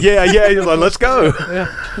next week. yeah, you're like, let's go.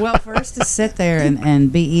 well, for us to sit there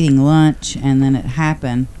and be eating lunch and then it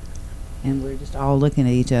happened, and we're just all looking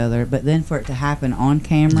at each other, but then for it to happen on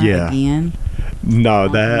camera Yeah. again, No,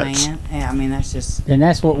 on that's demand, yeah, I mean that's just And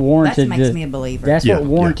that's what that warranted makes the. me a believer. That's Yeah, what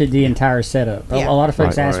warranted the entire setup. Yeah. A lot of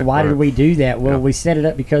folks Right, ask, right, why did right. we do that? Well, Yeah. we set it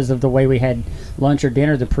up because of the way we had lunch or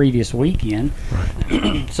dinner the previous weekend.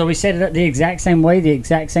 So we set it up the exact same way, the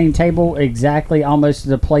exact same table, exactly almost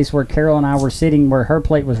the place where Carol and I were sitting, where her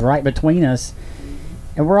plate was right between us.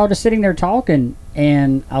 And we're all just sitting there talking.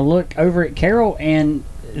 And I look over at Carol, and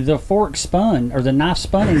the fork spun, or the knife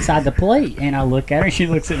spun inside the plate. And I look at her, she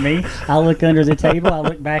looks at me. I look under the table, I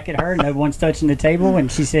look back at her, no one's touching the table. And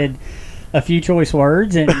she said, a few choice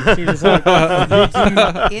words, and she was like,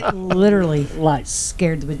 It literally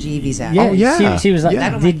scared the bejeebies out. yeah, Oh, yeah. She was like, Yeah.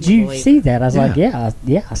 That'll make did me you believe. see that? I was like, yeah,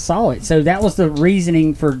 I saw it. So that was the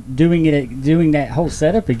reasoning for doing that whole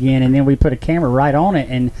setup again, and then we put a camera right on it,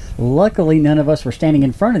 and luckily none of us were standing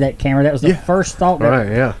in front of that camera. That was the first thought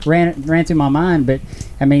that ran through my mind. But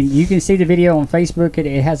I mean, you can see the video on Facebook.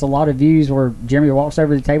 It has a lot of views where Jeremy walks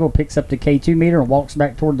over the table, picks up the K2 meter, and walks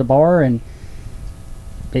back toward the bar, and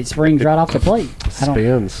it springs right off the plate.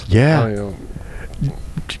 Spins. Yeah.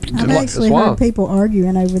 I've actually heard people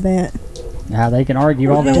arguing over that. How they can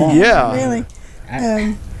argue all they want. Yeah. Really.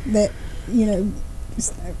 That,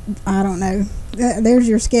 I don't know. There's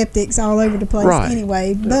your skeptics all over the place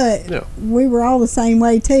anyway. But we were all the same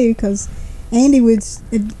way, too, because Andy was...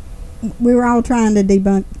 We were all trying to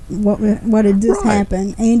debunk what had just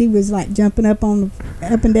happened. Andy was like jumping up and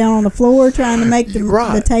down on the floor trying to make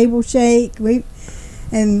the table shake. We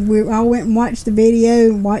all went and watched the video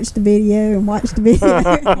and watched the video and watched the video.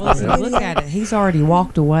 Well, if you look at it, he's already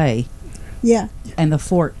walked away. Yeah. And the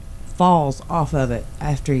fork falls off of it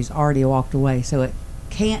after he's already walked away. So it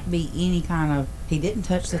can't be any kind of... He didn't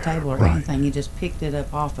touch the table or anything. He just picked it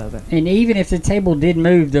up off of it. And even if the table did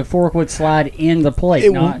move, the fork would slide in the plate.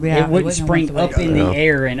 It wouldn't spring up in the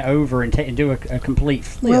air and over and do a complete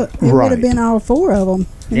flip. Well, it would have been all four of them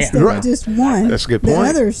instead of just one. That's a good point. The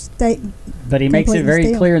others but he makes it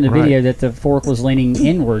very clear in the video that the fork was leaning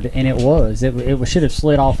inward, and it was. It should have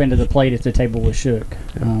slid off into the plate if the table was shook.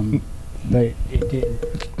 But it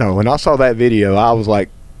didn't. No, when I saw that video, I was like,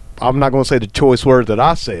 I'm not going to say the choice word that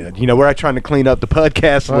I said. We're trying to clean up the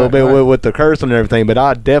podcast a little bit with the cursing and everything, but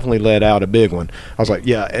I definitely let out a big one. I was like,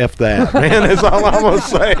 yeah, F that, man. That's all I'm going to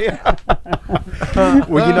say.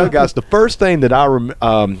 Well, guys, the first thing that I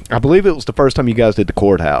believe it was the first time you guys did the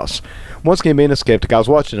courthouse. Once again, being a skeptic, I was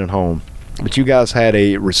watching at home, but you guys had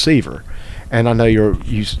a receiver. And I know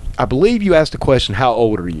I believe you asked the question, how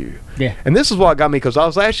old are you? Yeah. And this is what got me, because I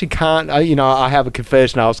was actually I have a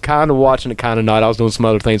confession. I was kind of watching it, kind of not. I was doing some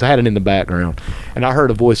other things. I had it in the background. And I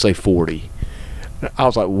heard a voice say 40. I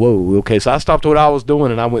was like, whoa, okay. So I stopped what I was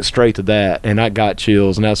doing, and I went straight to that. And I got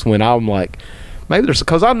chills. And that's when I'm like, maybe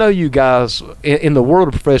because I know you guys, in the world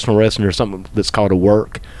of professional wrestling, there's something that's called a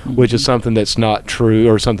work, which is something that's not true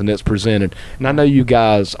or something that's presented. And I know you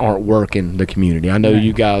guys aren't working the community. I know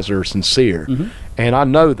you guys are sincere. And I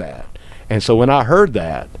know that. And so when I heard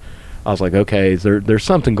that, I was like, okay, there's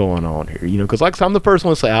something going on here, because like I'm the first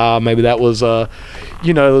one to say, maybe that was, at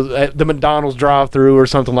the McDonald's drive-through or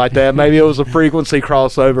something like that. Maybe it was a frequency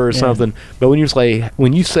crossover or something. But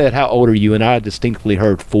when you said, how old are you, and I distinctly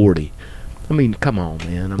heard 40, I mean, come on,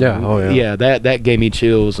 man. That gave me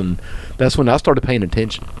chills, and that's when I started paying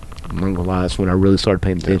attention. I'm not gonna lie, that's when I really started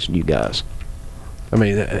paying attention to you guys. I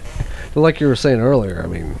mean, like you were saying earlier, I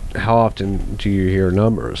mean, how often do you hear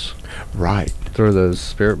numbers through those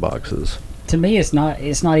spirit boxes? To me, it's not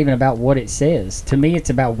even about what it says. To me, it's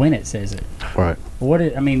about when it says it. Right.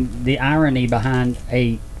 The irony behind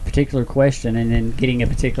a particular question and then getting a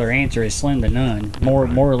particular answer is slim to none, more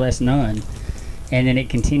or less none. And then it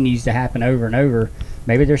continues to happen over and over.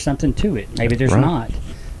 Maybe there's something to it. Maybe there's not.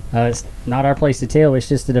 It's not our place to tell. It's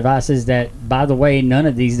just the devices that, by the way, none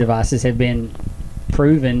of these devices have been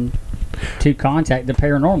proven to contact the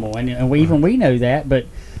paranormal. And we know that, but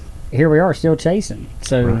here we are still chasing.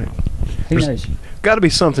 So who knows? Got to be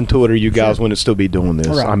something to it, or you guys wouldn't still be doing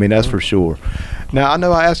this. I mean, that's for sure. Now, I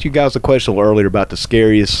know I asked you guys a question earlier about the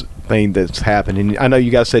scariest thing that's happened, and I know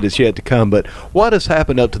you guys said it's yet to come, but what has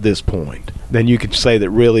happened up to this point? Then you could say that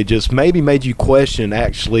really just maybe made you question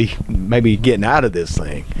actually maybe getting out of this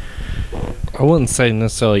thing. I wouldn't say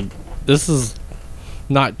necessarily this is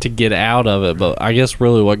not to get out of it, but I guess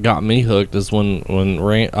really what got me hooked is when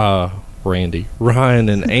Ryan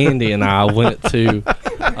and Andy and I went to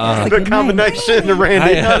the combination of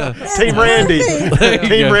Randy, Team Randy,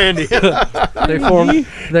 Team Randy.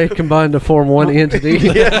 They combined to form one entity.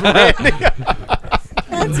 Randy.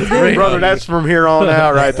 Brother, that's from here on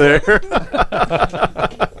out right there.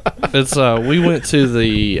 It's we went to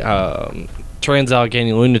the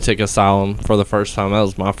Trans-Allegheny Lunatic Asylum for the first time. That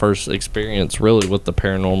was my first experience really with the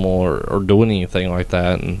paranormal or doing anything like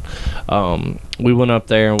that. And we went up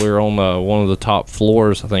there and we were on one of the top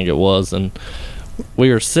floors, I think it was, and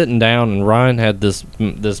we were sitting down and Ryan had this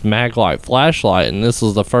Maglite flashlight, and this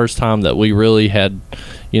was the first time that we really had,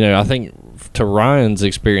 I think to Ryan's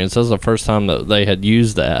experience, that was the first time that they had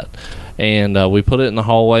used that. And we put it in the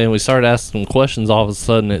hallway and we started asking questions. All of a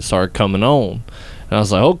sudden it started coming on. And I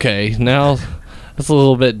was like, okay, now it's a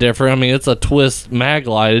little bit different. I mean, it's a twist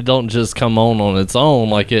Maglite. It don't just come on its own.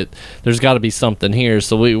 Like there's got to be something here.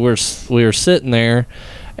 So we were sitting there,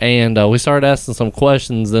 And we started asking some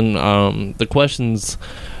questions, and the questions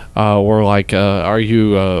were like, were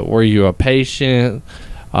you a patient?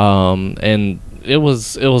 And it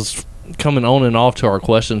was coming on and off to our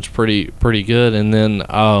questions pretty good, and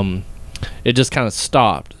then it just kind of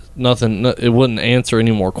stopped. It wouldn't answer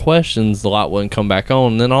any more questions. The light wouldn't come back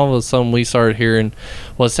on, and then all of a sudden we started hearing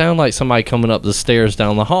what sounded like somebody coming up the stairs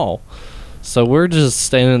down the hall. So we're just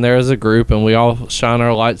standing there as a group, and we all shine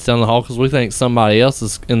our lights down the hall because we think somebody else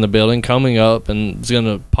is in the building coming up and is going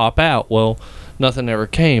to pop out. Well, nothing ever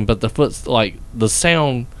came, but the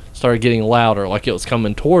sound started getting louder, like it was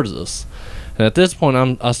coming towards us. And at this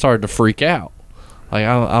point, I started to freak out. Like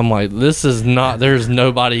I'm like, this is not. There's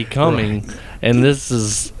nobody coming, and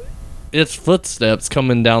it's footsteps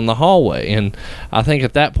coming down the hallway. And I think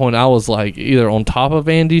at that point I was like either on top of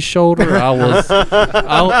Andy's shoulder. I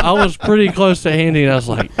was pretty close to Andy, and I was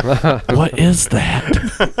like, what is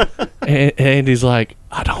that? And Andy's like,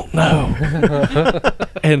 I don't know.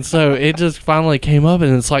 And so it just finally came up,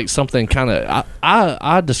 and it's like something kind of,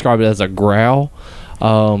 I describe it as a growl.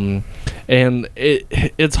 And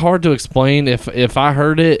it's hard to explain. If I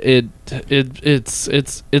heard it's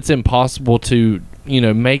impossible to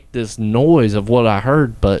make this noise of what I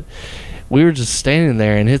heard. But we were just standing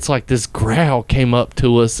there, and it's like this growl came up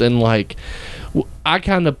to us, and like I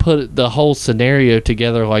kind of put the whole scenario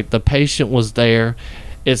together. Like the patient was there,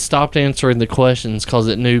 it stopped answering the questions because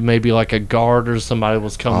it knew maybe like a guard or somebody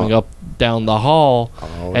was coming up down the hall,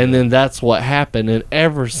 and then that's what happened. And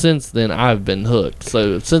ever since then, I've been hooked.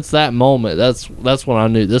 So since that moment, that's when I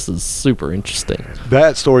knew this is super interesting.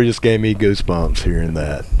 That story just gave me goosebumps hearing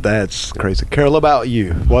that. That's crazy. Carol, about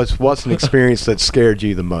you? What's an experience that scared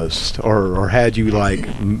you the most, or had you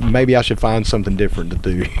like, maybe I should find something different to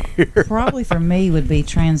do here? Probably for me would be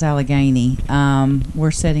Trans-Allegheny.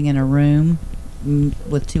 We're sitting in a room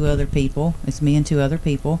with two other people. It's me and two other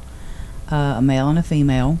people, a male and a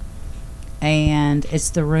female. And it's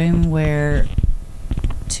the room where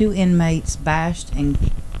two inmates bashed and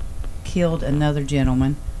killed another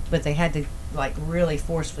gentleman, but they had to like really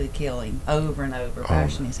forcefully kill him over and over,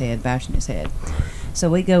 bashing his head. So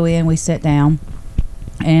we go in, we sit down,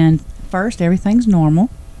 and first everything's normal,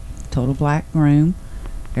 total black room,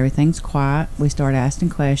 everything's quiet. We start asking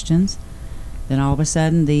questions. Then all of a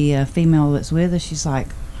sudden the female that's with us, she's like,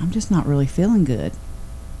 I'm just not really feeling good.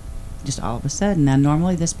 Just all of a sudden. Now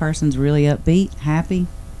normally this person's really upbeat, happy.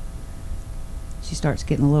 She starts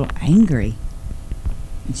getting a little angry,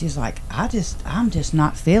 and she's like, I'm just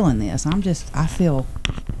not feeling this. I feel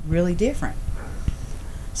really different.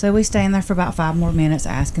 So we stay in there for about 5 more minutes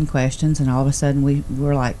asking questions, and all of a sudden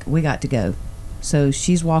we're like, we got to go. So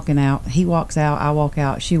she's walking out, he walks out, I walk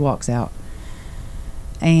out, she walks out.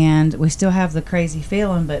 And we still have the crazy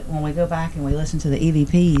feeling, but when we go back and we listen to the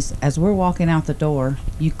EVPs, as we're walking out the door,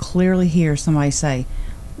 you clearly hear somebody say,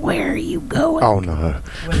 "Where are you going?" Oh, no.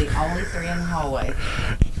 We're the only 3 in the hallway.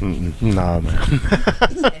 No, man.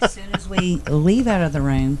 As soon as we leave out of the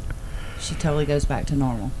room, she totally goes back to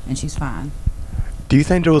normal, and she's fine. Do you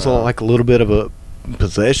think there was like a little bit of a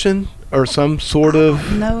possession or some sort of? I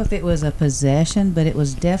don't know if it was a possession, but it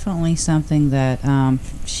was definitely something that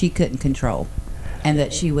she couldn't control, and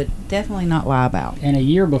that she would definitely not lie about. And a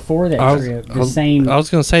year before that trip, I was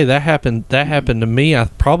going to say that happened to me.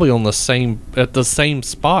 Probably at the same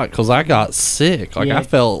spot, because I got sick. Like, yeah, I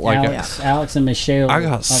felt like Alex and Michelle. I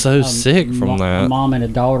got so sick from that. A mom and a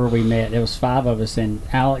daughter we met. There was 5 of us, and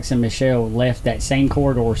Alex and Michelle left that same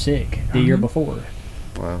corridor sick the year before.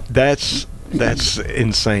 Wow, that's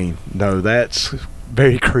insane. No, that's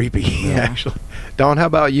very creepy. Actually, Dawn, how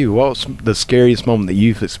about you? What's the scariest moment that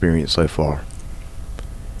you've experienced so far?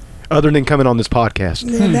 Other than coming on this podcast.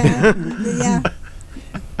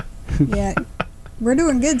 Yeah. We're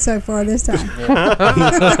doing good so far this time.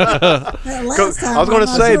 Last time I was going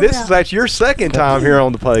to say, this is actually your second time here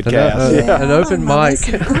on the podcast. An open mic.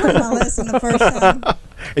 I learned my lesson the first time.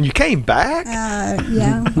 And you came back?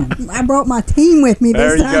 Yeah. I brought my team with me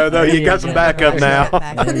this time. There you go, though. You got some backup now.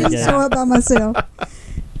 I didn't show up by myself.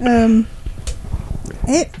 I'm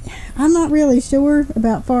not really sure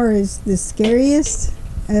about far as the scariest.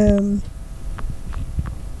 When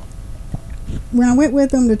I went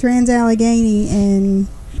with them to Trans-Allegheny, and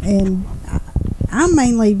I'm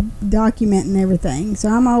mainly documenting everything, so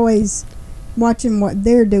I'm always watching what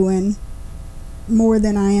they're doing more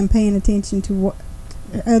than I am paying attention to what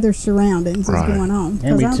other surroundings is going on.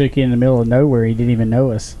 And we took you in the middle of nowhere. You didn't even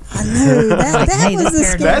know us. I know. That was the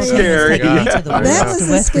scariest. That's scary. That was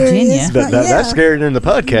the scariest. That's scarier than the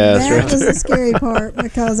podcast. That was the scary part,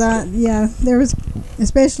 because there was,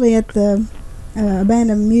 especially at the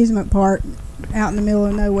abandoned amusement park, out in the middle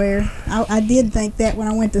of nowhere. I did think that when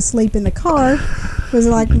I went to sleep in the car. Was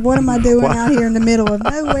like, what am I doing out here in the middle of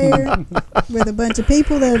nowhere with a bunch of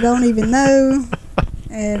people that I don't even know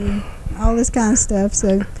and all this kind of stuff.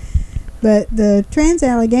 So, but the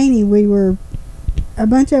Trans-Allegheny, a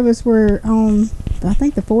bunch of us were on, I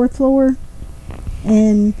think, the 4th floor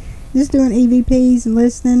and just doing EVPs and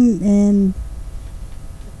listening, and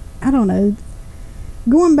I don't know,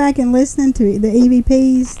 going back and listening to the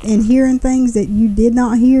EVPs and hearing things that you did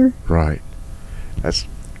not hear. Right. That's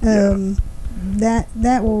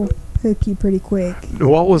that will hook you pretty quick.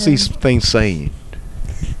 What was these things saying?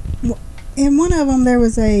 In one of them, there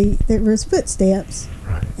was footsteps,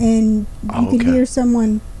 right. And you could hear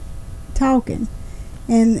someone talking.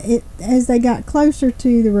 And as they got closer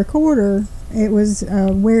to the recorder, it was,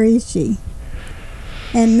 where is she?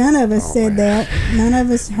 And none of us said that. None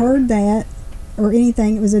of us heard that or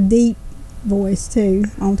anything. It was a deep voice, too,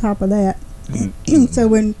 on top of that. So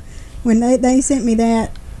when they sent me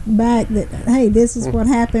that back, that, hey, this is what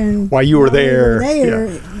happened while you were there.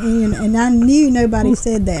 Yeah. And I knew nobody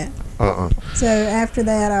said that. So after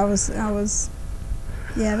that, I was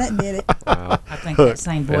yeah, that did it. Wow. I think that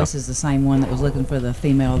same voice is the same one that was looking for the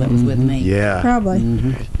female that was with me. Yeah, probably.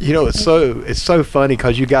 You know, it's so funny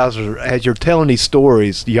because you guys are, as you're telling these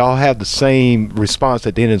stories, y'all have the same response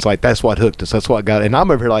at the end. It's like, that's what hooked us. That's what got it. And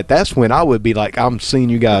I'm over here like, that's when I would be like, I'm seeing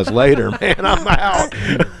you guys later, man. I'm out.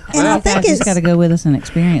 And I think it's got to go with us and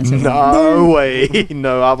experience it. No way.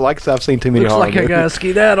 No, I've seen too many. Looks like I got a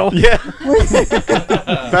skedaddle. Yeah.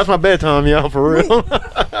 That's my bedtime, y'all, for real.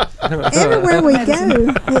 Everywhere we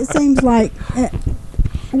go, it seems like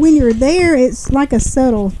when you're there, it's like a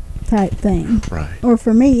subtle type thing. Right. Or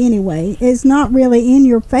for me, anyway, it's not really in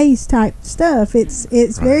your face type stuff. It's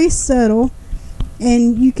very subtle,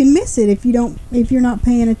 and you can miss it if you're not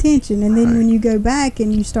paying attention. And then when you go back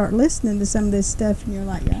and you start listening to some of this stuff, and you're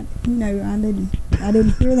like, I didn't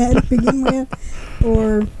hear that to begin with,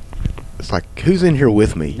 or. It's like, who's in here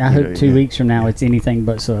with me? I hope 2 weeks from now it's anything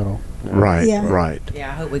but subtle. Right, right. Yeah,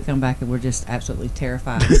 I hope we come back and we're just absolutely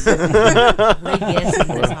terrified. Re-guessing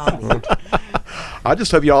this hobby. I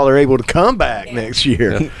just hope y'all are able to come back next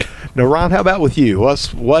year. Now, Ron, how about with you?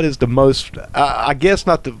 What is the most? I guess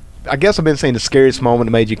I've been saying the scariest moment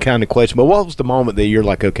that made you kind of question, but what was the moment that you're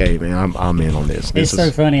like, okay, man, I'm in on this? It's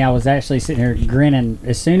so funny. I was actually sitting here grinning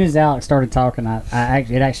as soon as Alex started talking. It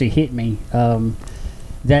actually hit me.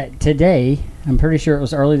 That today, I'm pretty sure it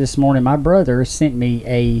was early this morning, my brother sent me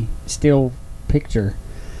a still picture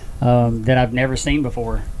that I've never seen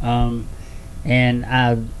before, and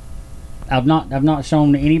I've not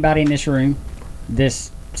shown anybody in this room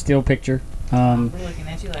this still picture. We're looking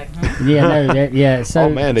at you like, Yeah. So, oh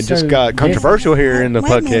man, it just got controversial here in the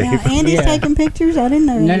podcast. Andy's taking pictures. I didn't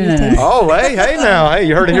know. No. Oh, hey,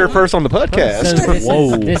 you heard it here first on the podcast.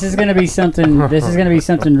 So this is going to be something. This is going to be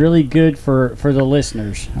something really good for the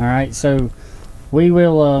listeners. All right, so we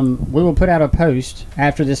will put out a post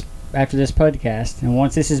after this podcast, and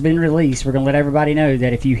once this has been released, we're going to let everybody know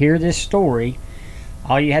that if you hear this story,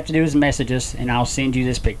 all you have to do is message us, and I'll send you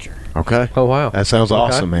this picture. Okay. Oh wow, that sounds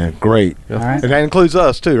awesome, man. Great. All right. And that includes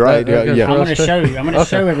us too, right? Yeah. I'm going to show you. I'm going to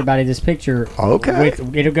show everybody this picture. Okay.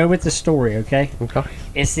 It'll go with the story. Okay. Okay.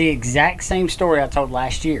 It's the exact same story I told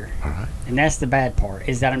last year. All right. And that's the bad part,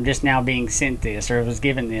 is that I'm just now being sent this, or was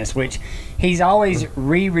given this, which he's always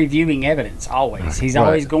re-reviewing evidence. Always. He's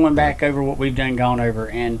always going back over what we've gone over.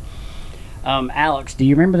 And Alex, do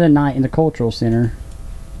you remember the night in the Cultural Center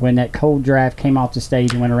when that cold draft came off the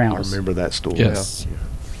stage and went around us? I remember that story. Yes. Yeah.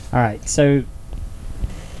 All right, so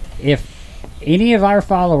if any of our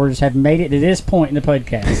followers have made it to this point in the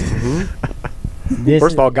podcast,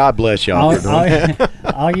 First of all, God bless y'all.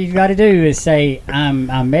 All you got to do is say, I'm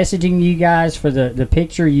messaging you guys for the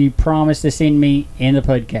picture you promised to send me in the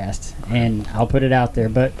podcast, and I'll put it out there.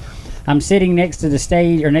 But I'm sitting next to the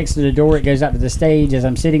stage, or next to the door. It goes out to the stage. As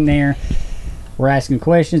I'm sitting there, we're asking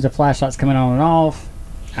questions. The flashlight's coming on and off.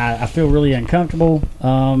 I feel really uncomfortable,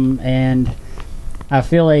 and I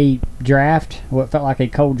feel a draft, what felt like a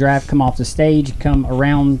cold draft, come off the stage, come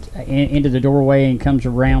around into the doorway, and comes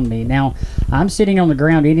around me. Now, I'm sitting on the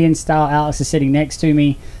ground, Indian style. Alex is sitting next to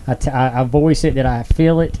me. I voice it that I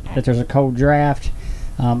feel it, that there's a cold draft.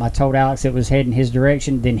 I told Alex it was heading his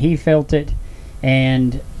direction. Then he felt it,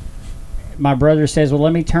 and my brother says, well,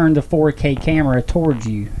 let me turn the 4K camera towards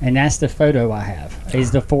you. And that's the photo I have,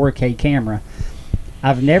 is the 4K camera.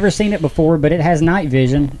 I've never seen it before, but it has night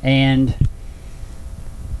vision, and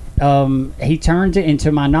he turned it,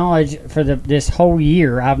 into my knowledge, for this whole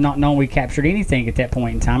year, I've not known we captured anything at that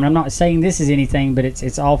point in time. And I'm not saying this is anything, but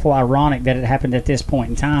it's awful ironic that it happened at this point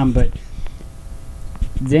in time. But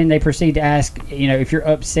then they proceed to ask, if you're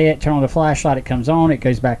upset, turn on the flashlight, it comes on, it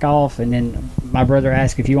goes back off, and then my brother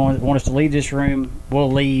asks if you want us to leave this room,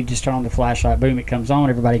 we'll leave, just turn on the flashlight, boom, it comes on,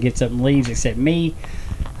 everybody gets up and leaves except me.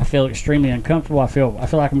 I feel extremely uncomfortable. I feel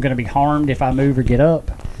like I'm going to be harmed if I move or get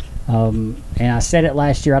up. And I said it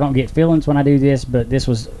last year, I don't get feelings when I do this, but this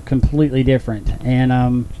was completely different.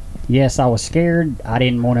 And yes, I was scared. I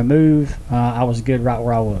didn't want to move. I was good right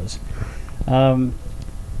where I was.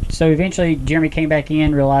 So eventually Jeremy came back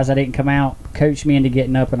in, realized I didn't come out, coached me into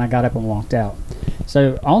getting up, and I got up and walked out.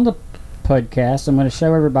 So on the podcast, I'm going to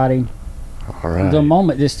show everybody the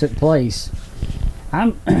moment this took place.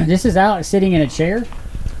 This is Alex sitting in a chair,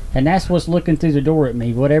 and that's what's looking through the door at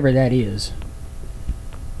me, whatever that is.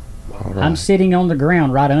 I'm sitting on the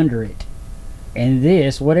ground right under it. And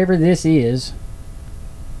this, whatever this is,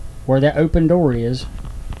 where that open door is,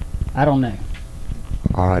 I don't know.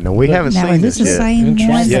 All right, now we haven't seen this yet. Same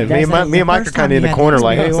one? Yeah, me and Mike are kind of in the corner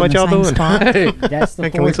like, hey, what y'all doing? That's the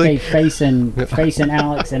 4K facing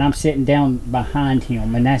Alex, and I'm sitting down behind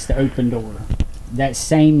him, and that's the open door. That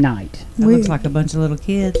same night. It looks like a bunch of little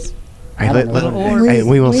kids. Hey,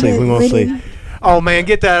 we won't see. Oh, man,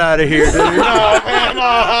 get that out of here, dude. No, man, no,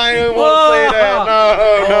 I don't want to see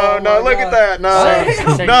that. No, look at that. No,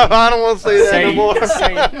 I don't want to see that no more.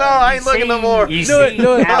 No, I ain't looking no more. You see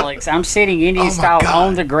Alex, I'm sitting Indian style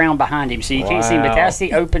on the ground behind him, so you can't see him, but that's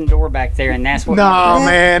the open door back there, and that's what...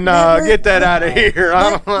 Get that out of here.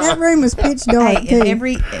 That room was pitch dark,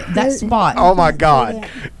 too. That spot. Oh, my God.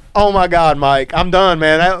 Oh my God, Mike! I'm done,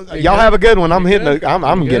 man. Y'all have a good one. I'm hitting.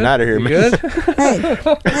 I'm getting out of here, man. Hey,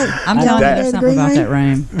 I'm telling you, there's something about that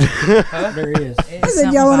room. There is. I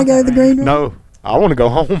said, y'all want to go to the green room? No, I want to go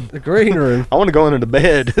home. The green room. I want to go into the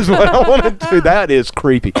bed. Is what I want to do. That is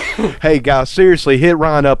creepy. Hey guys, seriously, hit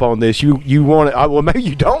Ryan up on this. You want it? Well, maybe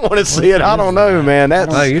you don't want to see it. I don't know, man.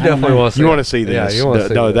 You definitely want to see it. You want to see this? Yeah, you want to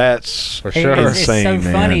see No, it. that's for sure. insane, It's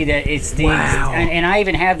so funny that it's the and I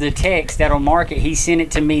even have the text that'll mark it. He sent it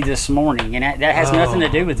to me this morning, and that has nothing to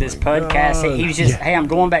do with this podcast. He was just, hey, I'm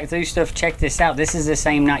going back through stuff. Check this out. This is the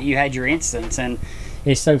same night you had your instance, and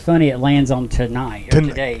it's so funny it lands on tonight or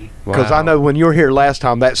today. Because I know when you were here last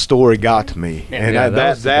time, that story got to me, and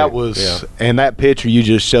that was and that picture you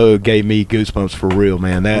just showed gave me goosebumps for real,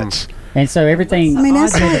 man. That's and so everything. I mean,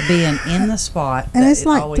 that's like it being in the spot, and it's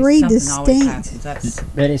like three distinct.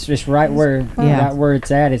 But it's just right where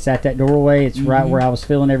it's at. It's at that doorway. It's right where I was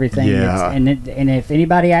feeling everything. Yeah. And if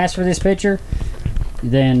anybody asks for this picture,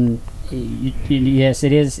 then. Yes,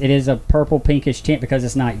 it is a purple pinkish tint because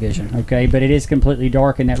it's night vision, okay? But it is completely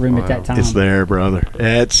dark in that room at that time. It's there, brother.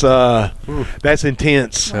 That's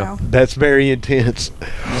intense. Wow. That's very intense.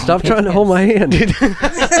 Stop trying to hold my hand.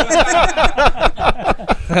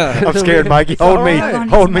 I'm scared, Mikey. Hold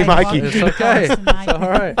me, Mikey. It's okay. It's all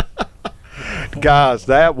right. Guys,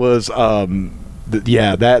 that was that's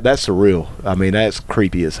surreal. I mean, that's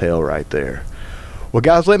creepy as hell right there. Well,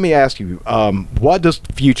 guys, let me ask you, what does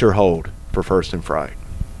the future hold for First and Fright?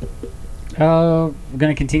 We're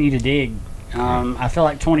going to continue to dig. I feel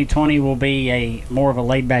like 2020 will be more of a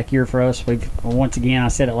laid-back year for us. Once again, I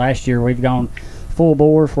said it last year, we've gone full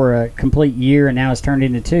bore for a complete year, and now it's turned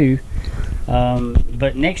into 2.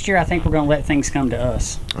 But next year, I think we're going to let things come to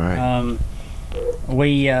us. All right.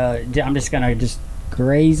 I'm just going to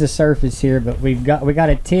graze the surface here, but we got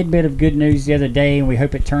a tidbit of good news the other day, and we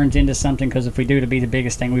hope it turns into something, because if we do, it'll be the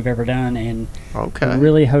biggest thing we've ever done, and we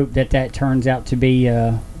really hope that turns out to be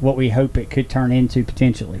what we hope it could turn into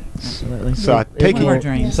potentially. Absolutely. So I take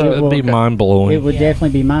it. So it'd be mind blowing. It would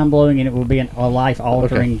definitely be mind blowing, and it will be a life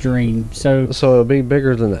altering dream. So it'll be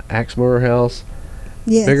bigger than the Axmoor house.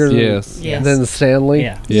 Yes. Bigger than the Stanley.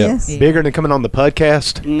 Yeah. Yes. Bigger than coming on the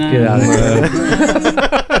podcast. No. Get out of here.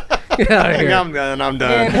 Get out of here. I'm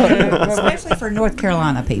done. Especially for North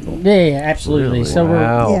Carolina people. Yeah, absolutely. Really? So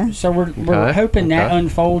Wow. we're hoping that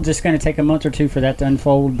unfolds. It's going to take a month or 2 for that to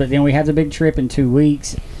unfold, but then we have the big trip in 2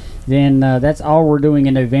 weeks. Then that's all we're doing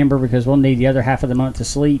in November, because we'll need the other half of the month to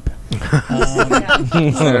sleep. To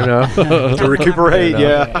recuperate,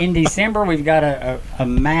 yeah. In December, we've got a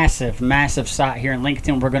massive site here in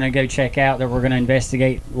Lincoln we're going to go check out, that we're going to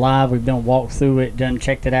investigate live. We've done walk through it,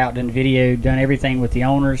 checked it out, done video, done everything with the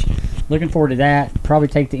owners. Looking forward to that. Probably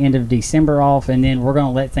take the end of December off, and then we're going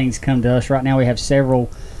to let things come to us. Right now we have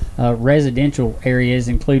several residential areas,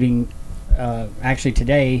 including actually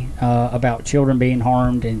today about children being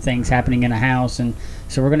harmed and things happening in a house, and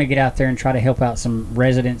so we're going to get out there and try to help out some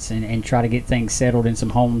residents and try to get things settled in some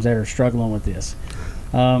homes that are struggling with this.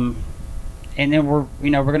 And then we're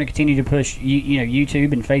going to continue to push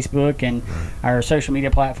YouTube and Facebook and our social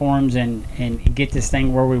media platforms and get this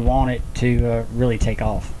thing where we want it to really take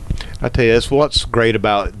off. I tell you, that's what's great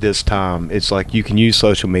about this time. It's like you can use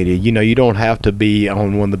social media. You don't have to be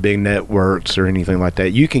on one of the big networks or anything like that.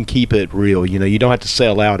 You can keep it real. You don't have to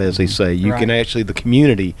sell out, as they say. You can actually, the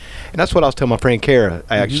community. And that's what I was telling my friend Kara,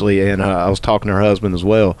 actually, and I was talking to her husband as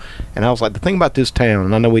well. And I was like, the thing about this town,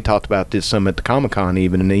 and I know we talked about this some at the Comic-Con and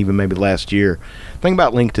even maybe last year. The thing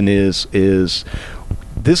about Lincoln is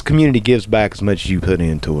this community gives back as much as you put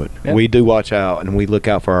into it. Yep. We do watch out and we look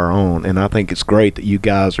out for our own, and I think it's great that you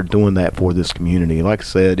guys are doing that for this community. Like I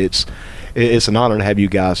said, it's an honor to have you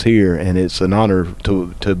guys here, and it's an honor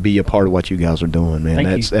to be a part of what you guys are doing,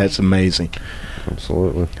 man. That's amazing.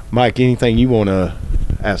 Absolutely. Mike, anything you want to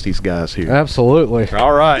ask these guys here? Absolutely.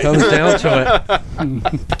 All right. Comes down to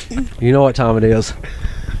it. You know what time it is.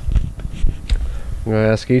 I'm going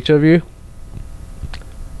to ask each of you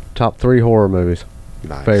top 3 horror movies.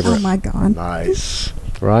 Nice. Favorite. Oh my God. Nice.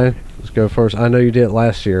 Ryan, let's go first. I know you did it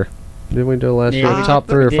last year. Did we do it last year? Top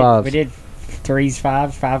 3 or 5? We did 3s,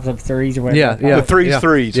 5s of 3s or whatever. Yeah. The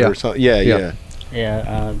threes or something. Yeah.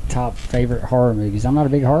 Yeah, top favorite horror movies. I'm not a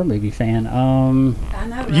big horror movie fan. I know,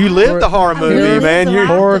 right? You live the horror movie, man. You're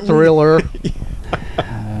horror thriller.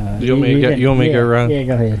 You want me to go, Ryan? Yeah,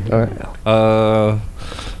 go ahead. All right.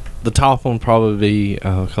 The top one probably be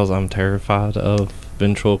because I'm terrified of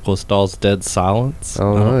ventriloquist doll's Dead Silence.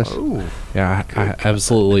 Oh, nice. Yeah, I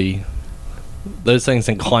absolutely. Those things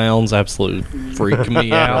and clowns absolutely freak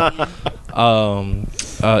me out.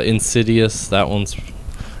 Insidious,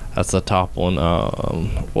 that's the top one.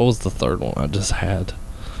 What was the third one I just had?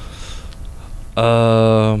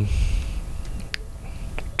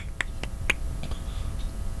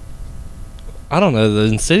 I don't know. The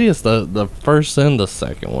Insidious, the first and the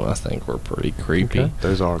second one, I think were pretty creepy. Okay.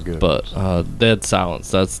 Those are good. But Dead Silence,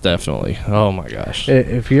 that's definitely. Oh my gosh!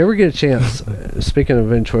 If you ever get a chance, speaking of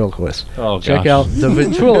ventriloquist, check out The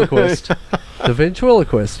Ventriloquist. The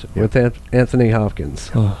Ventriloquist with Anthony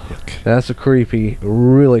Hopkins. Oh, that's a creepy,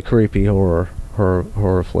 really creepy horror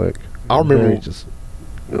flick. I remember. It's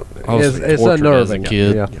As unnerving. a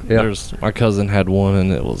kid. Yeah. My cousin had one,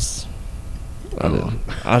 and it was.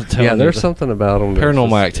 There's something about them.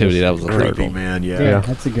 Paranormal Activity. That was the third Creepy, one. man. Yeah,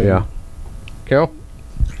 that's a good one. Carol?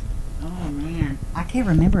 Oh man, I can't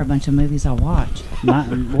remember a bunch of movies I watched. I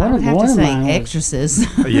would have to say Exorcist.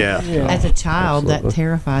 Yeah. As a child, Absolutely. that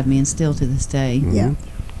terrified me, and still to this day. Yeah.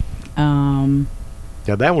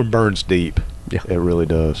 Yeah, that one burns deep. Yeah. It really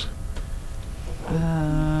does.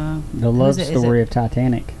 The love Is story of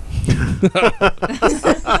Titanic.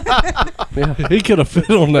 Yeah. He could have fit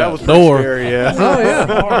on that, That was pretty door. scary, yeah. Oh, yeah.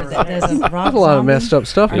 There's a There's a lot of messed up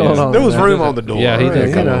stuff going on. There was room on the door. Yeah, he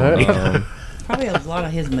did. You know, Probably a lot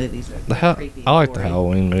of his movies are creepy. I like the gory.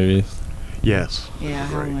 Halloween movies. Yes. Yeah,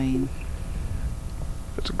 Halloween.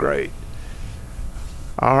 That's great.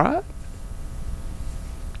 All right.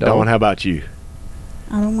 Dawn, how about you?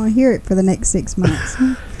 I don't want to hear it for the next 6 months.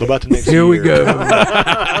 What about the next Here we year?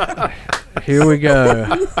 go. Here we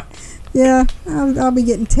go. Yeah, I'll be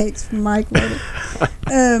getting texts from Mike later.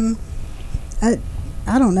 I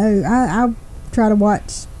don't know. I try to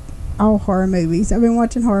watch all horror movies. I've been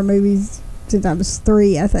watching horror movies since I was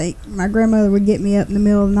 3, I think. My grandmother would get me up in the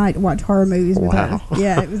middle of the night to watch horror movies with her.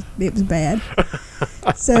 Yeah, it was bad.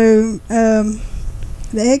 So, The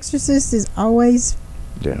Exorcist is always.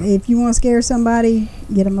 Yeah. If you want to scare somebody,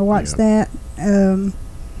 get them to watch that.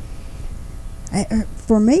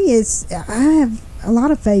 For me, I have a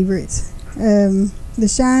lot of favorites. The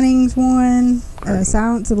Shining's one,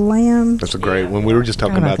 Silence of the Lambs. That's a great one. We were just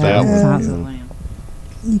talking about that that one. Silence of the Lamb.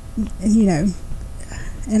 You know,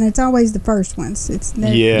 and it's always the first ones. It's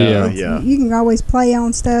never, Yeah. You can always play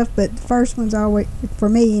on stuff, but the first one's always, for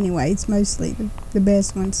me anyway, it's mostly the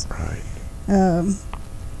best ones. Right.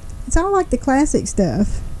 It's all like the classic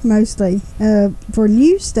stuff mostly. For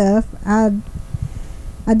new stuff, I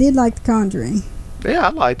did like The Conjuring. Yeah,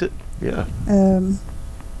 I liked it. Yeah. You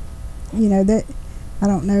know that I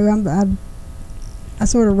don't know. I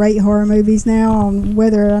sort of rate horror movies now on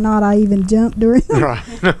whether or not I even jump during them. Right.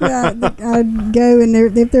 I'd go and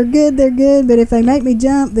if they're good, they're good. But if they make me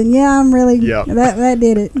jump, then yeah, I'm really that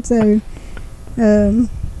did it. So,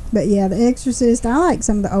 but yeah, The Exorcist. I like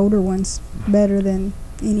some of the older ones better than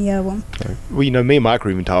any of them. Well, you know, me and Mike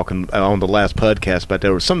were even talking on the last podcast about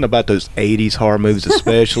there was something about those 80s horror movies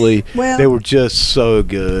especially. Well, they were just so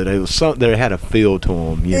good. It was they had a feel to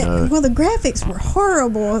them, you know. Well, the graphics were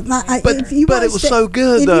horrible. But it was so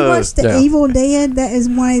good, though. If you watch The Evil Dead, that is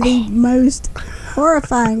one of the most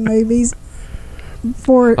horrifying movies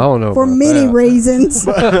for many reasons.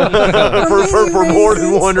 for more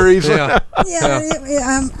than one reason. I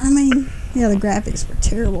mean, the graphics were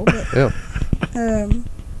terrible, but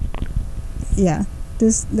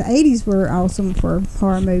the 80s were awesome for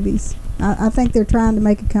horror movies. I think they're trying to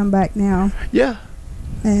make a comeback now. Yeah.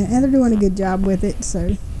 And they're doing a good job with it,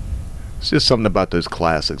 so. It's just something about those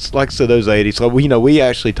classics. Like I said, those 80s. So, we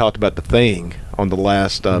actually talked about The Thing on the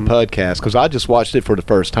last podcast, because I just watched it for the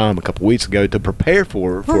first time a couple weeks ago to prepare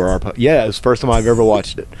for our yeah, it was the first time I've ever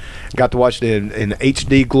watched it. Got to watch it in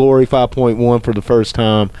HD Glory 5.1 for the first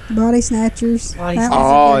time. Body Snatchers.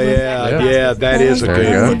 Oh, yeah, that is a good one.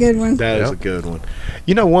 That is a good one. That is a good one.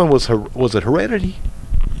 You know, one was it Heredity?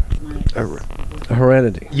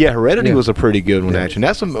 Heredity. Yeah, Heredity was a pretty good one, actually.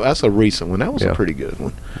 That's a recent one. That was a pretty good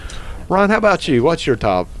one. Ron, how about you? What's your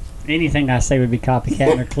top? Anything I say would be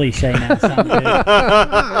copycat or cliche now.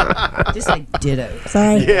 Just like ditto.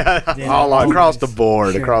 Sorry. Yeah, all across the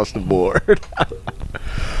board. Sure. Across the board.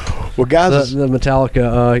 Well, guys, the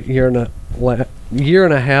Metallica year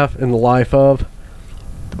and a half in the life of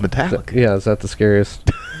Metallica. Yeah, is that the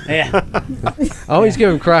scariest? Yeah. I always give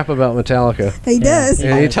him crap about Metallica. He does.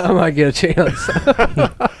 Anytime I get a chance.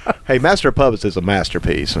 Hey, Master of Puppets is a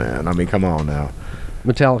masterpiece, man. I mean, come on now.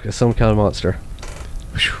 Metallica, some kind of monster.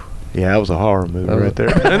 Yeah, that was a horror movie right there.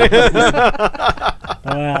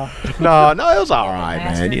 Wow. No, it was all right,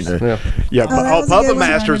 man. You know. Oh, that was a Puppet good one.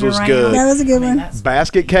 Masters was That good. was a good one.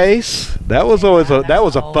 Basket Case, that was always a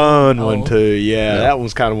fun one old. too. Yeah, that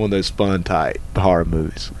was kind of one of those fun type horror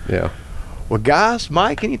movies. Yeah. Well, guys,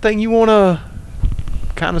 Mike, anything you want to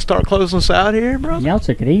kind of start closing us out here, brother? Y'all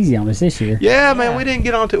took it easy on us this year. Yeah, man, we didn't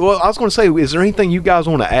get on to. Well, I was going to say, is there anything you guys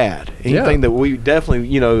want to add? Anything that we definitely,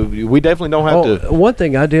 we definitely don't have to. One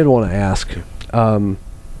thing I did want to ask: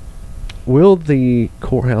 will the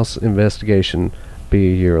courthouse investigation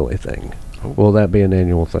be a yearly thing? Will that be an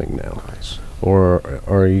annual thing now? Nice. Or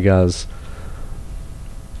are you guys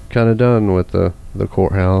kind of done with the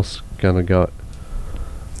courthouse? Kind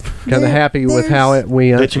of happy with how it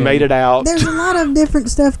went? That you made it out. There's a lot of different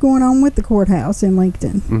stuff going on with the courthouse in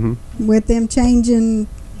Lincoln. Mm-hmm. With them changing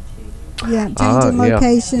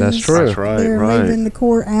locations. That's true. That's right. They're moving the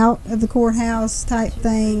court out of the courthouse type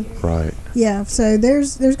thing. Right. Yeah, so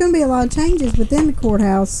there's going to be a lot of changes within the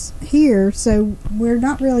courthouse here. So we're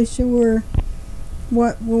not really sure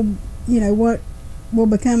what will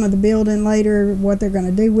become of the building later, what they're going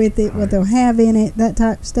to do with it, what they'll have in it, that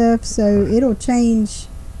type of stuff. So it'll change as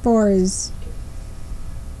far as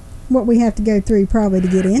what we have to go through probably to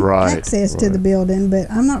get in access to the building. But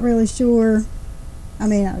I'm not really sure. I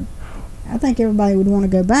mean, I think everybody would want to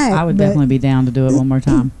go back. I would definitely be down to do it one more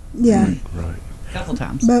time. Yeah. Right. A couple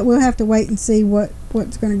times. But we'll have to wait and see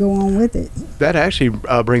what's going to go on with it. That actually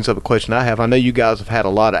brings up a question I have. I know you guys have had a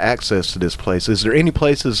lot of access to this place. Is there any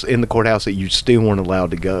places in the courthouse that you still weren't allowed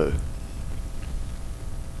to go?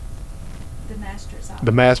 The master's office.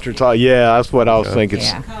 The master's office. Yeah, that's what I was thinking.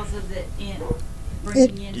 Yeah. Because of the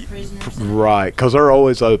bringing in prisoners. Right, because they're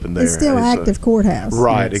always open there. It's still active courthouse.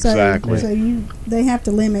 Right, exactly. So they have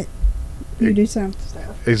to limit you to do some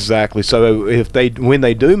stuff. Exactly. So when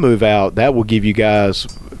they do move out, that will give you guys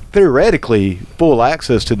theoretically full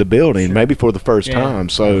access to the building, maybe for the first time.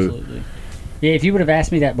 So. Absolutely. Yeah, if you would have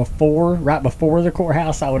asked me that right before the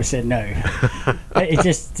courthouse, I would have said no.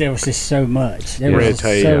 There was just so much. There was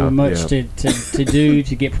so much to do,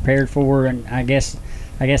 to get prepared for, and I guess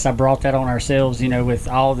I brought that on ourselves, with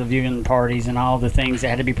all the viewing parties and all the things that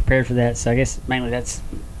had to be prepared for that. So I guess mainly that's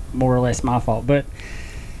more or less my fault. But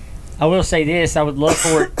I will say this: I would love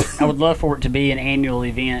for it to be an annual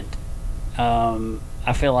event.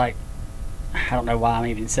 I feel like, I don't know why I'm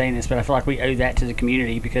even saying this, but I feel like we owe that to the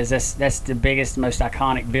community, because that's the biggest, most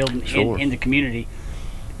iconic building in the community.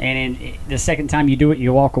 And the second time you do it,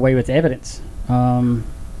 you walk away with evidence. To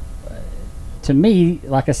me,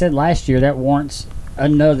 like I said last year, that warrants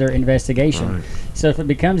another investigation. Right. So if it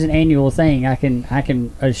becomes an annual thing, I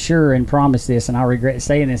can assure and promise this, and I regret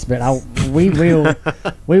saying this, but we will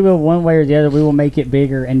one way or the other, we will make it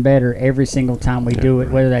bigger and better every single time we do it,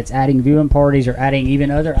 whether that's adding viewing parties or adding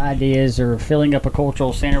even other ideas or filling up a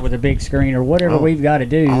cultural center with a big screen or whatever we've got to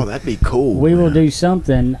do. Oh, that'd be cool. We will do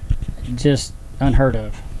something just unheard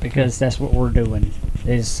of, because that's what we're doing,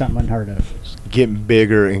 is something unheard of. Getting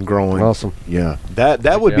bigger and growing. Awesome. Yeah.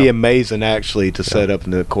 That would be amazing, actually, to set up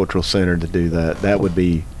in the cultural center to do that. That would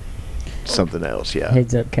be something else. Yeah.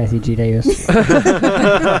 Heads up, Kathy G. Davis. Hint, hint, hint.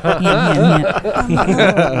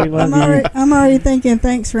 We love you. I'm already thinking,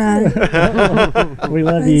 thanks, Ryan. We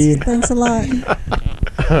love you. Thanks a lot.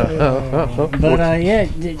 But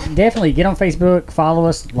definitely get on Facebook, follow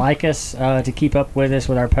us, like us, to keep up with us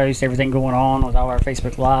with our posts, everything going on with all our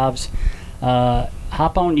Facebook lives.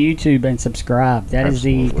 hop on YouTube and subscribe. That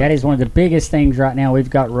is one of the biggest things right now we've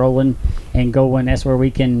got rolling and going. That's where we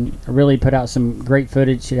can really put out some great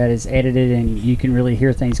footage that is edited and you can really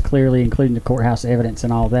hear things clearly, including the courthouse evidence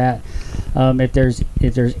and all that. If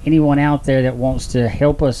there's anyone out there that wants to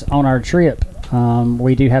help us on our trip,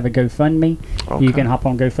 we do have a GoFundMe. Okay. You can hop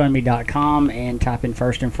on GoFundMe.com and type in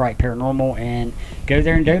First and Fright Paranormal and go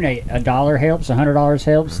there and donate. $1 helps, $100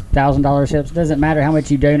 helps, $1,000 helps. Doesn't matter how much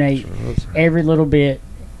you donate. Every little bit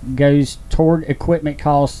goes toward equipment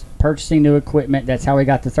costs, purchasing new equipment. That's how we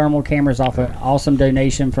got the thermal cameras off an awesome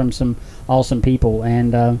donation from some awesome people,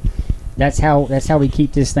 and that's how we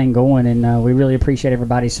keep this thing going. And we really appreciate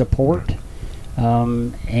everybody's support.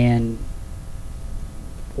 And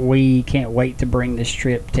we can't wait to bring this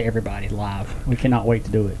trip to everybody live. We cannot wait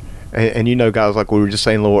to do it. And you know, guys, like we were just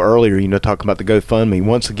saying a little earlier, you know, talking about the GoFundMe.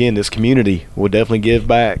 Once again, this community will definitely give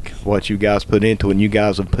back what you guys put into it, and you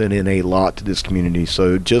guys have put in a lot to this community.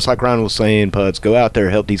 So just like Ryan was saying, Puds, go out there,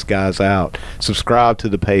 help these guys out. Subscribe to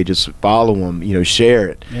the pages, follow them, you know, share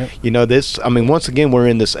it. Yep. You know, once again, we're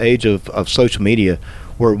in this age of social media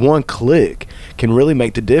where one click can really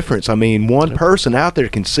make the difference. I mean, one person out there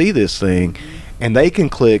can see this thing, and they can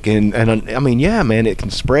click, and I mean, yeah, man, it can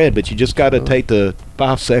spread, but you just got to take the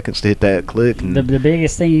 5 seconds to hit that click. And the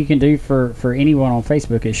biggest thing you can do for anyone on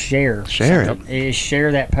Facebook is share. Share it. Is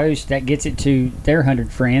share that post. That gets it to their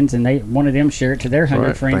 100 friends, and one of them share it to their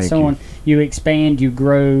 100 friends. So on, you expand, you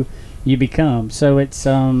grow, you become. So it's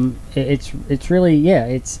really, yeah,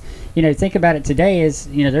 it's, you know, think about it today is,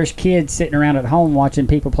 you know, there's kids sitting around at home watching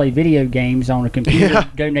people play video games on a computer,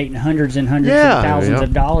 donating hundreds and hundreds of thousands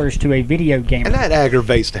of dollars to a video game. And that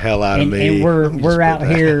aggravates the hell out of me. And we're out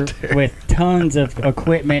here with tons of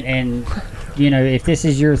equipment, and, you know, if this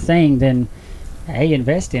is your thing, then, hey,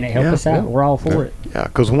 invest in it. Help us out. We're all for it. Yeah,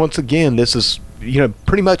 because once again, this is, you know,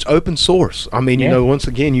 pretty much open source. I mean, you know, once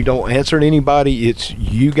again, you don't answer to anybody. It's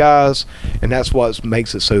you guys, and that's what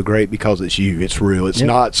makes it so great, because it's you. It's real. It's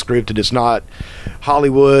not scripted. It's not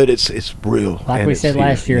Hollywood. It's real. Like we said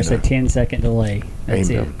last year, it's a 10-second delay. That's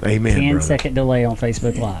it. Amen. 10-second delay on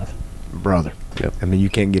Facebook Live. Brother. Yep. I mean, you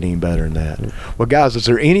can't get any better than that. Well, guys, is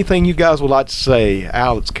there anything you guys would like to say?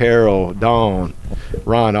 Alex, Carol, Dawn,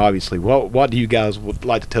 Ron, obviously. What do you guys would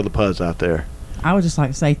like to tell the Puds out there? I would just like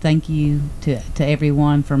to say thank you to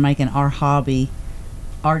everyone for making our hobby,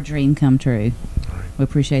 our dream come true. We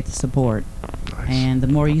appreciate the support. Nice. And the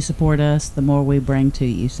more you support us, the more we bring to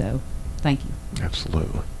you. So, thank you.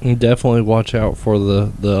 Absolutely. And definitely watch out for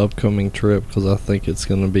the upcoming trip, because I think it's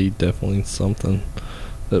going to be definitely something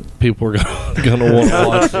that people are gonna want to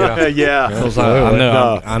watch. Yeah. Because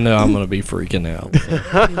I know I'm gonna be freaking out.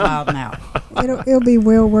 So. Be wild now. It'll be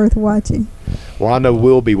well worth watching. Well, I know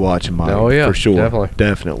we'll be watching, Mike. Oh yeah, for sure,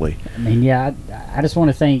 definitely. I mean, yeah, I just want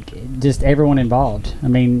to thank just everyone involved. I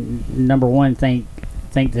mean, number one, thank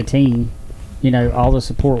the team. You know, all the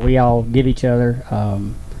support we all give each other.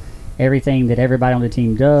 Everything that everybody on the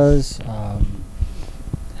team does.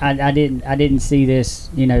 I didn't see this,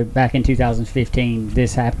 you know, back in 2015,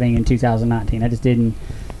 this happening in 2019. I just didn't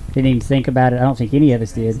even think about it. I don't think any of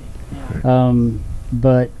us did.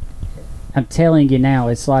 But I'm telling you now,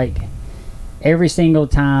 it's like every single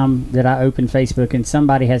time that I open Facebook and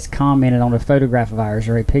somebody has commented on a photograph of ours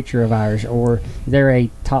or a picture of ours, or they're a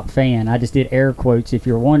top fan. I just did air quotes if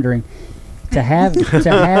you're wondering. To have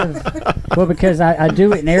well, because I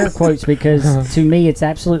do it in air quotes, because to me it's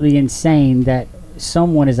absolutely insane that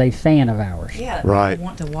someone is a fan of ours. Yeah, right.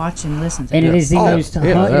 Want to watch and listen to. And it is the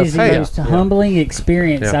most humbling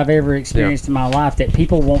experience I've ever experienced in my life, that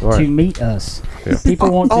people want to meet us.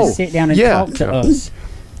 People want to sit down and talk to us.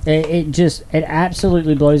 It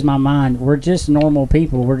absolutely blows my mind. We're just normal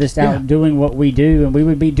people. We're just out doing what we do, and we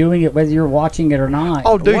would be doing it whether you're watching it or not.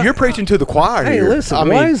 Oh, dude, you're preaching to the choir here. Hey, listen,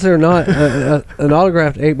 why is there not an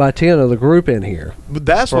autographed 8x10 of the group in here?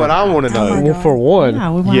 That's what I want to know. Well, for one. We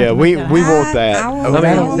want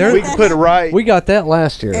that. We can put it right. We got that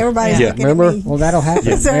last year. Everybody's looking at me. Well, that'll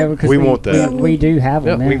happen. We want that. We do have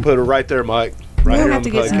them. We can put it right there, Mike. Right we'll here have to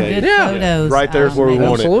get some good photos. Right there's where we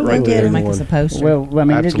want it. Right there. Make us a poster. Well, I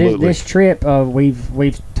mean, this trip,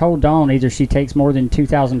 we've told Dawn either she takes more than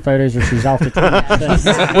 2,000 photos or she's off the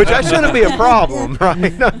team. Which that shouldn't be a problem,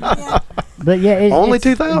 right? But yeah, only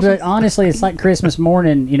 2,000. But honestly, it's like Christmas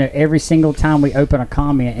morning. You know, every single time we open a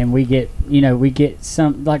comment and we get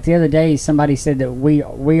some. Like the other day, somebody said that we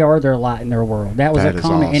are their light in their world. That was a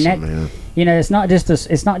comment, awesome, and that. Man. You know, it's not just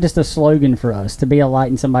a slogan for us to be a light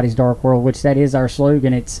in somebody's dark world, which that is our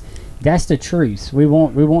slogan. That's the truth. We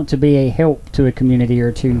want to be a help to a community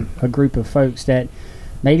or to a group of folks that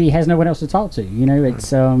maybe has no one else to talk to. You know,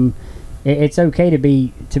 it's it's okay to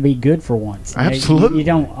be good for once. Absolutely. You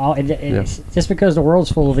don't just because the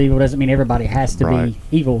world's full of evil doesn't mean everybody has to be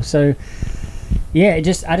evil. So yeah, I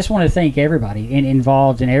just want to thank everybody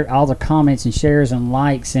involved in all the comments and shares and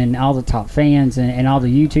likes and all the top fans and all the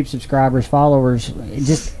YouTube subscribers, followers,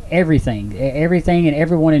 just everything and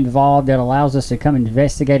everyone involved that allows us to come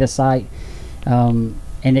investigate a site, and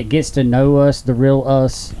it gets to know us, the real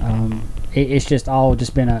us. It's just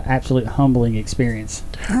been an absolute humbling experience.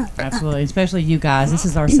 Absolutely, especially you guys. This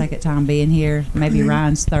is our second time being here. Maybe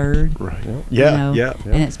Ryan's third. Right. Yeah.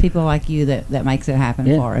 And it's people like you that makes it happen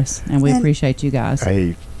for us, and we appreciate you guys.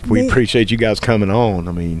 Hey, we appreciate you guys coming on.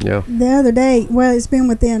 I mean, the other day, well, it's been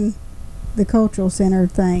within the cultural center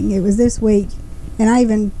thing. It was this week, and I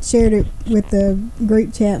even shared it with the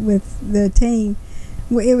group chat with the team.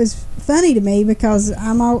 It was funny to me because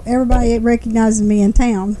everybody recognizes me in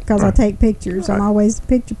town because I take pictures. I'm always a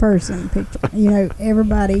picture person.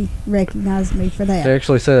 Everybody recognizes me for that. They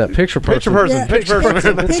actually say that picture person. Picture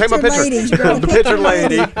person. Take my picture. Lady. The picture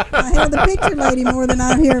lady. I hear the picture lady more than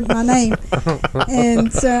I hear my name.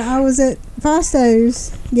 And so I was at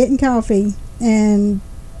Fosto's getting coffee, and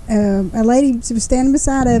a lady was standing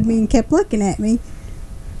beside of me and kept looking at me,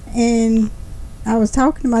 and I was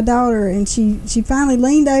talking to my daughter, and she finally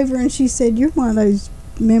leaned over and she said, "You're one of those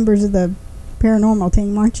members of the paranormal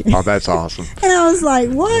team, aren't you?" Oh, that's awesome. And I was like,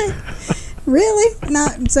 "What? Really?"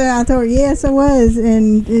 So I told her, "Yes, I was,"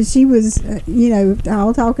 and she was,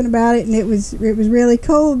 all talking about it, and it was really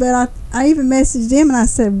cool. But I even messaged him and I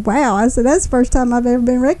said, "Wow!" I said, "That's the first time I've ever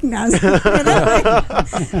been recognized." I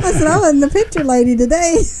said, "I wasn't the picture lady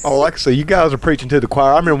today." Oh, like I say, you guys are preaching to the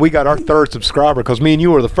choir. I remember we got our third subscriber because me and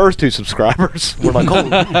you were the first two subscribers. We're like, "Oh,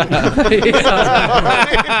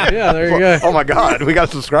 yeah, there you go." Oh my God, we got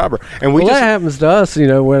a subscriber, and that happens to us,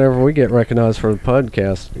 whenever we get recognized for the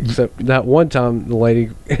podcast. Except that one time, the lady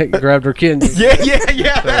grabbed her kid. And yeah.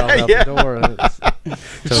 The door, and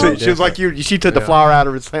she was like you. She took the flower out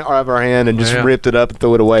of her hand and just ripped it up and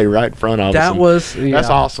threw it away right in front of us. That's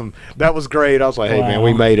awesome. That was great. I was like, "Hey man,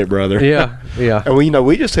 we made it, brother." Yeah. And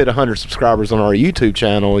we just hit 100 subscribers on our YouTube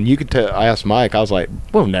channel, and you could tell. I asked Mike. I was like,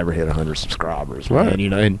 "We'll never hit 100 subscribers, man."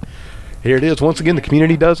 And here it is. Once again, the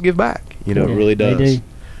community does give back. It really does. They do.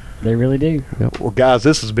 They really do. Yep. Well, guys,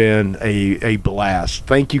 this has been a blast.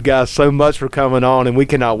 Thank you guys so much for coming on, and we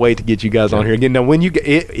cannot wait to get you guys on here again. Now,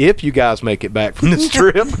 if you guys make it back from this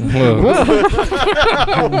trip,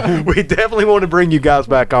 we definitely want to bring you guys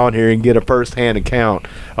back on here and get a first-hand account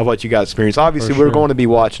of what you guys experienced. Obviously, we're going to be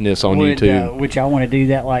watching this on YouTube. Would y'all want to do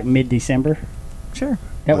that like mid-December? Sure.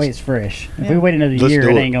 That way it's fresh. If we wait another year,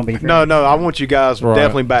 it ain't going to be fresh. No, I want you guys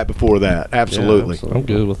definitely back before that. Absolutely. I'm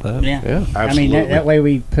good with that. Yeah. Absolutely. I mean, that way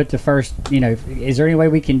we put the first, is there any way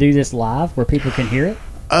we can do this live where people can hear it?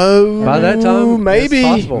 Oh, by that time, maybe.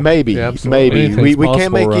 Yeah, We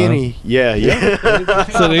can't make any. Yeah.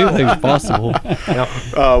 So anything's possible.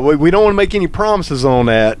 We don't want to make any promises on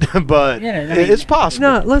that, but it's possible.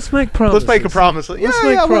 No, let's make promises. Let's make a promise. We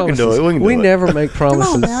can do it. We never make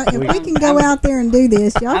promises. Come on now, if we can go out there and do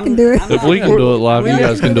this, y'all can do it. If we can do it live, you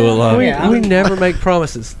guys can do it live. We never make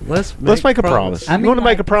promises. Let's make a promise. You want to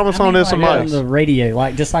make a promise on this, on the radio,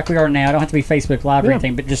 just like we are now. I don't have to be Facebook Live or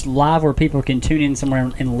anything, but just live where people can tune in somewhere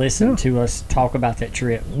and listen to us talk about that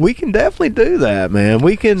trip. We can definitely do that, man.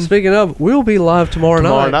 We can. Speaking of, we'll be live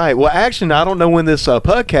tomorrow night. Well, actually, I don't know when this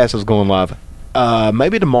podcast is going live.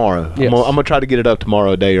 Maybe tomorrow. Yes. I'm gonna try to get it up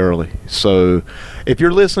tomorrow a day early. So if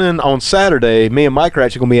you're listening on Saturday, me and Mike are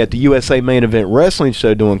actually gonna be at the USA Main Event Wrestling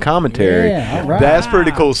Show doing commentary. Yeah, all right. That's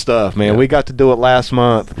pretty cool stuff, man. We got to do it last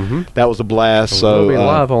month. That was a blast. So we'll be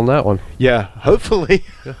live on that one. Yeah, hopefully.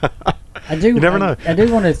 You never know. I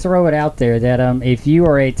do want to throw it out there that if you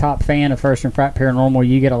are a top fan of First and Fright Paranormal,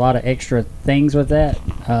 you get a lot of extra things with that.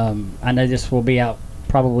 I know this will be out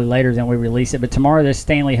probably later than we release it, but tomorrow the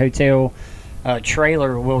Stanley Hotel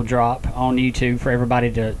trailer will drop on YouTube for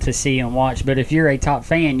everybody to see and watch. But if you're a top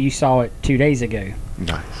fan, you saw it 2 days ago.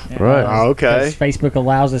 Nice. Right. Okay. Facebook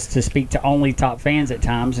allows us to speak to only top fans at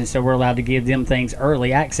times, and so we're allowed to give them things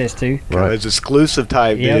early access to. Right. It's exclusive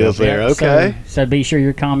type deals there. Okay. So be sure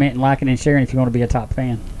you're commenting, liking, and sharing if you want to be a top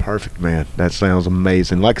fan. Perfect, man. That sounds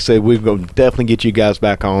amazing. Like I said, we're going to definitely get you guys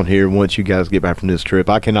back on here once you guys get back from this trip.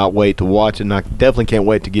 I cannot wait to watch it, and I definitely can't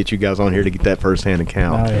wait to get you guys on here to get that first-hand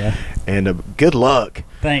account. Oh, yeah. And good luck.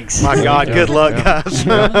 Thanks. My God, good luck, guys.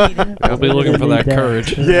 I'll be looking for that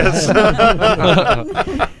courage. Yes.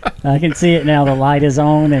 I can see it now. The light is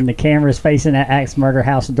on, and the camera's facing that Axe Murder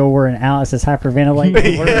House door, and Alice is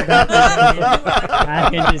hyperventilating.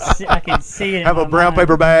 I can see it. Have a brown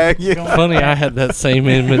paper bag. Funny, I had that same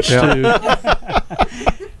image too.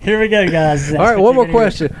 Here we go, guys. All right, one more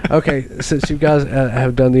question. Okay, since you guys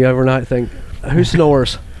have done the overnight thing, who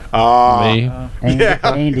snores? Me.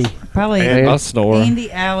 Andy. Probably I snore.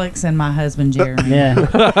 Andy, Alex, and my husband Jeremy. Yeah.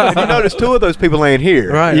 And you notice two of those people ain't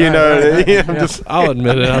here. Right, You right, know, right. yeah, I'm just. I'll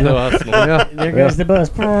admit it. I know I snore. Yeah. There goes the bus.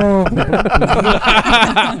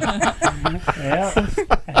 Yeah.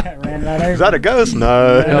 Ran right over. Is that a ghost?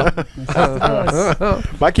 No. Yeah.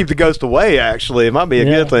 Might keep the ghost away, actually. It might be a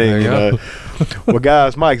Yeah. good thing, There you you know. Well,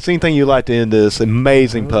 guys, Mike, is there anything you'd like to end this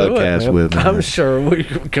amazing podcast Man, with? Man? I'm sure we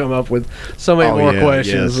could come up with so many Oh, more yeah,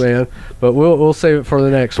 questions, yes. man. But we'll save it for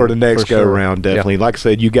the next For the one, next go sure. around, definitely. Like I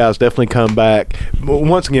said, you guys definitely come back.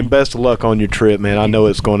 Once again, best of luck on your trip, man. I know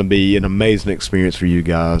it's going to be an amazing experience for you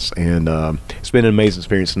guys, and it's been an amazing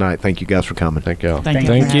experience tonight. Thank you guys for coming. Thank you. Thank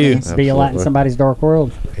Thank you. Be a light in Absolutely. somebody's dark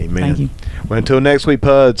world. Amen. Thank you. Well, until next week,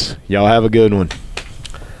 Puds, y'all have a good one.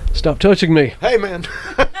 Stop touching me. Hey, man.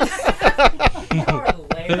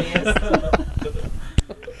 Hilarious.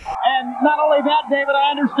 And not only that, David,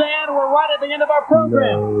 I understand we're right at the end of our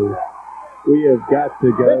program. No, we have got to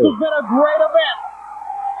This go. has been a great event.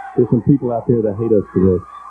 There's some people out there that hate us for this.